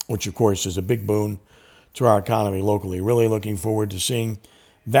 which, of course, is a big boon to our economy locally. Really looking forward to seeing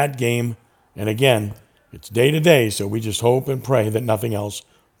that game. And again, it's day-to-day, so we just hope and pray that nothing else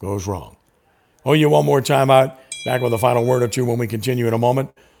goes wrong. Oh, you one more time out. Back with a final word or two when we continue in a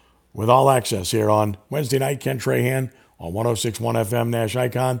moment with All Access here on Wednesday night. Ken Trahan on 106.1 FM Nash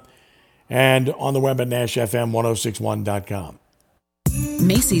Icon and on the web at NashFM1061.com.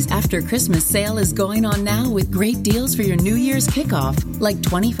 Macy's After Christmas sale is going on now with great deals for your New Year's kickoff, like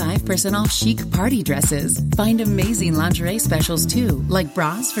 25% off chic party dresses. Find amazing lingerie specials too, like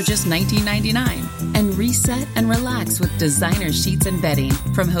bras for just $19.99. And reset and relax with designer sheets and bedding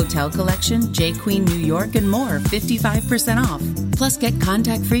from Hotel Collection, J. Queen New York, and more, 55% off. Plus, get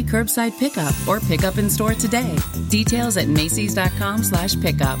contact-free curbside pickup or pickup in store today. Details at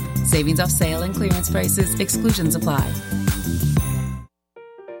Macys.com/pickup. Savings off sale and clearance prices. Exclusions apply.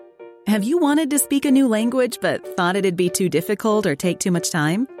 Have you wanted to speak a new language but thought it'd be too difficult or take too much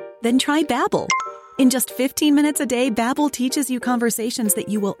time? Then try Babbel. In just 15 minutes a day, Babbel teaches you conversations that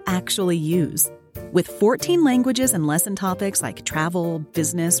you will actually use. With 14 languages and lesson topics like travel,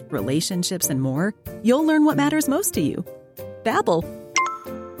 business, relationships, and more, you'll learn what matters most to you. Babbel.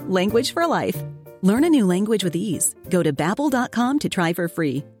 Language for life. Learn a new language with ease. Go to Babbel.com to try for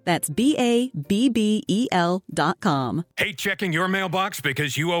free. That's BABBEL.com. Hate checking your mailbox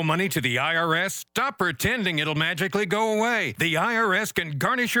because you owe money to the IRS? Stop pretending it'll magically go away. The IRS can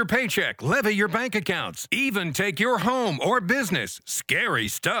garnish your paycheck, levy your bank accounts, even take your home or business. Scary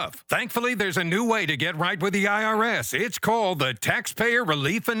stuff. Thankfully, there's a new way to get right with the IRS. It's called the Taxpayer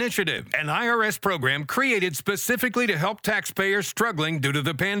Relief Initiative, an IRS program created specifically to help taxpayers struggling due to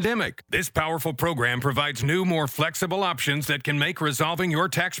the pandemic. This powerful program provides new, more flexible options that can make resolving your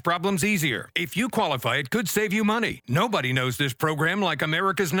tax problems easier. If you qualify, it could save you money. Nobody knows this program like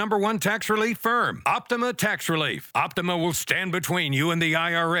America's #1 tax relief firm, Optima Tax Relief. Optima will stand between you and the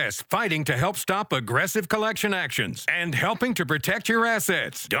IRS, fighting to help stop aggressive collection actions and helping to protect your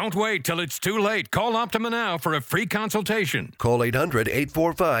assets. Don't wait till it's too late. Call Optima now for a free consultation. Call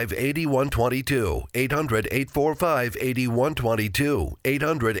 800-845-8122. 800-845-8122.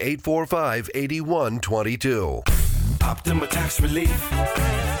 800-845-8122. Optima Tax Relief.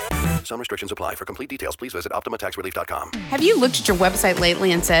 Some restrictions apply. For complete details, please visit OptimaTaxRelief.com. Have you looked at your website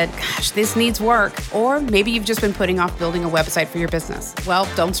lately and said, gosh, this needs work? Or maybe you've just been putting off building a website for your business. Well,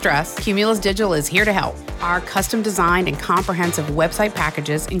 don't stress. Cumulus Digital is here to help. Our custom designed and comprehensive website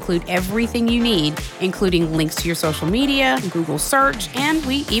packages include everything you need, including links to your social media, Google search, and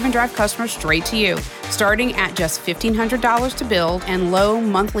we even drive customers straight to you. Starting at just $1,500 to build and low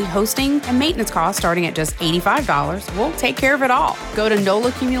monthly hosting and maintenance costs starting at just $85, we'll take care of it all. Go to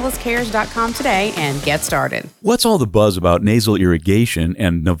NOLACumulusCares.com today and get started. What's all the buzz about nasal irrigation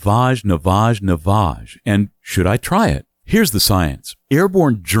and Navage? And should I try it? Here's the science.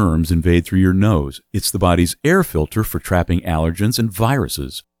 Airborne germs invade through your nose. It's the body's air filter for trapping allergens and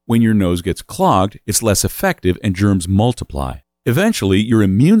viruses. When your nose gets clogged, it's less effective and germs multiply. Eventually, your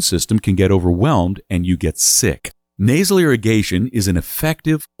immune system can get overwhelmed and you get sick. Nasal irrigation is an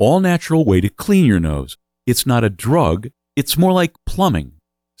effective, all-natural way to clean your nose. It's not a drug, it's more like plumbing.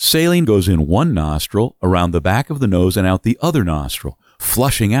 Saline goes in one nostril, around the back of the nose and out the other nostril,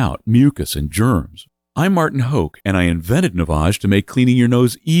 flushing out mucus and germs. I'm Martin Hoke, and I invented Navage to make cleaning your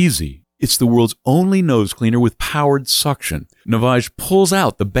nose easy. It's the world's only nose cleaner with powered suction. Navage pulls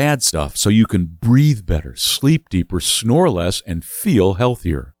out the bad stuff so you can breathe better, sleep deeper, snore less, and feel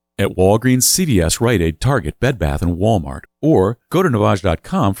healthier. At Walgreens, CVS, Rite Aid, Target, Bed Bath, and Walmart. Or go to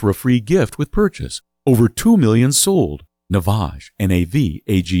Navage.com for a free gift with purchase. Over 2 million sold. Navage,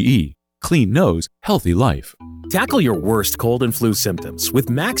 Navage. Clean nose, healthy life. Tackle your worst cold and flu symptoms with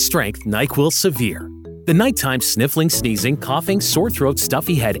Max Strength NyQuil Severe. The nighttime sniffling, sneezing, coughing, sore throat,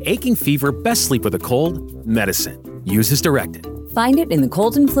 stuffy head, aching fever, best sleep with a cold, medicine. Use as directed. Find it in the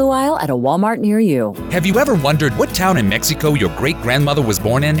cold and flu aisle at a Walmart near you. Have you ever wondered what town in Mexico your great-grandmother was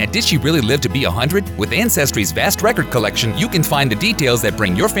born in, and did she really live to be 100? With Ancestry's vast record collection, you can find the details that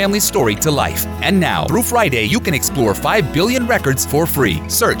bring your family's story to life. And now, through Friday, you can explore 5 billion records for free.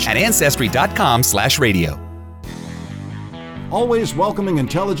 Search at Ancestry.com/radio. Always welcoming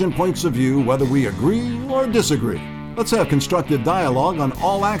intelligent points of view, whether we agree or disagree. Let's have constructive dialogue on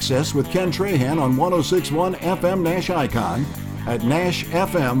All Access with Ken Trahan on 106.1 FM Nash Icon, at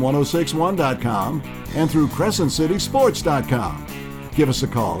NashFM1061.com, and through CrescentCitySports.com. Give us a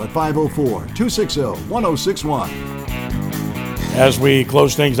call at 504-260-1061. As we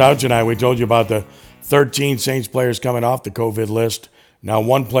close things out tonight, we told you about the 13 Saints players coming off the COVID list. Now,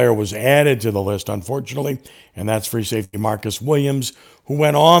 one player was added to the list, unfortunately, and that's free safety Marcus Williams, who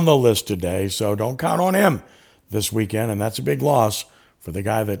went on the list today, so don't count on him this weekend, and that's a big loss for the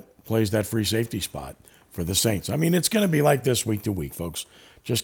guy that plays that free safety spot for the Saints. I mean, it's going to be like this week to week, folks.